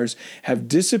stars have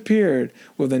disappeared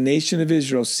will the nation of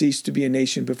Israel cease to be a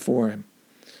nation before him.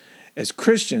 As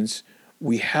Christians,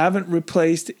 we haven't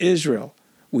replaced Israel.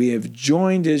 We have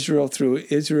joined Israel through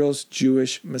Israel's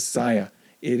Jewish Messiah.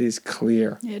 It is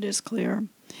clear. It is clear.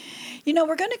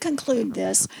 We're going to conclude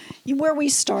this where we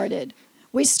started.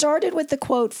 We started with the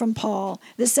quote from Paul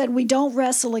that said, we don't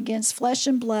wrestle against flesh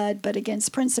and blood, but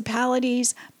against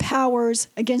principalities, powers,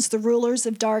 against the rulers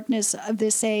of darkness of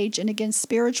this age, and against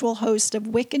spiritual hosts of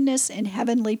wickedness in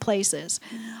heavenly places.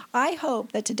 I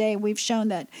hope that today we've shown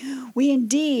that we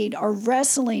indeed are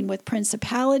wrestling with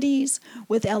principalities,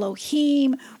 with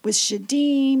Elohim, with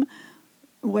Shadim,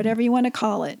 whatever you want to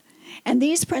call it. And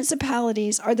these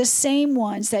principalities are the same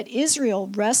ones that Israel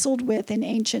wrestled with in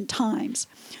ancient times.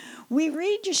 We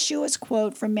read Yeshua's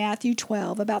quote from Matthew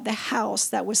 12 about the house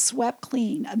that was swept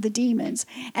clean of the demons.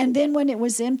 And then when it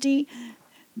was empty,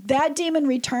 that demon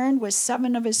returned with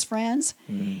 7 of his friends.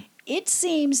 It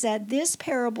seems that this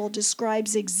parable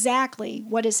describes exactly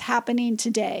what is happening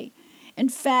today. In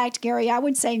fact, Gary, I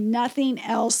would say nothing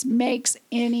else makes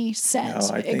any sense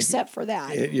except for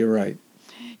that. You're right.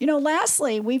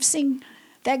 Lastly, we've seen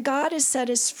that God has set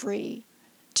us free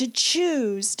to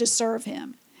choose to serve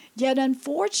him. Yet,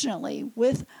 unfortunately,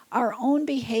 with our own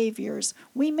behaviors,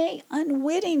 we may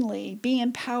unwittingly be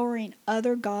empowering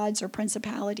other gods or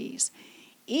principalities.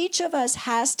 Each of us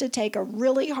has to take a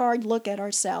really hard look at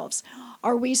ourselves.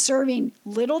 Are we serving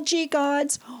little g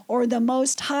gods or the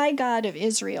Most High God of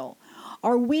Israel?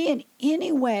 Are we in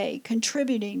any way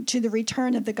contributing to the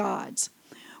return of the gods?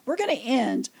 We're going to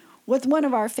end with one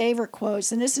of our favorite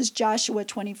quotes, and this is Joshua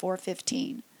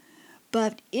 24:15.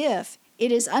 But if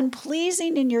it is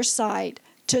unpleasing in your sight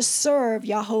to serve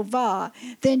Yahovah,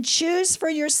 then choose for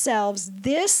yourselves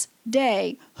this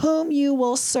day whom you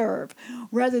will serve,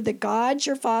 whether the gods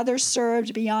your fathers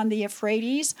served beyond the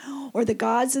Euphrates or the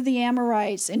gods of the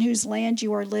Amorites in whose land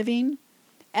you are living.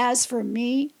 As for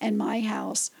me and my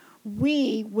house,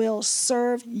 we will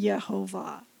serve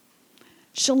Yehovah.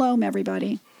 Shalom,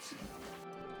 everybody.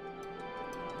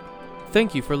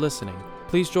 Thank you for listening.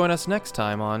 Please join us next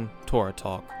time on Torah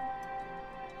Talk.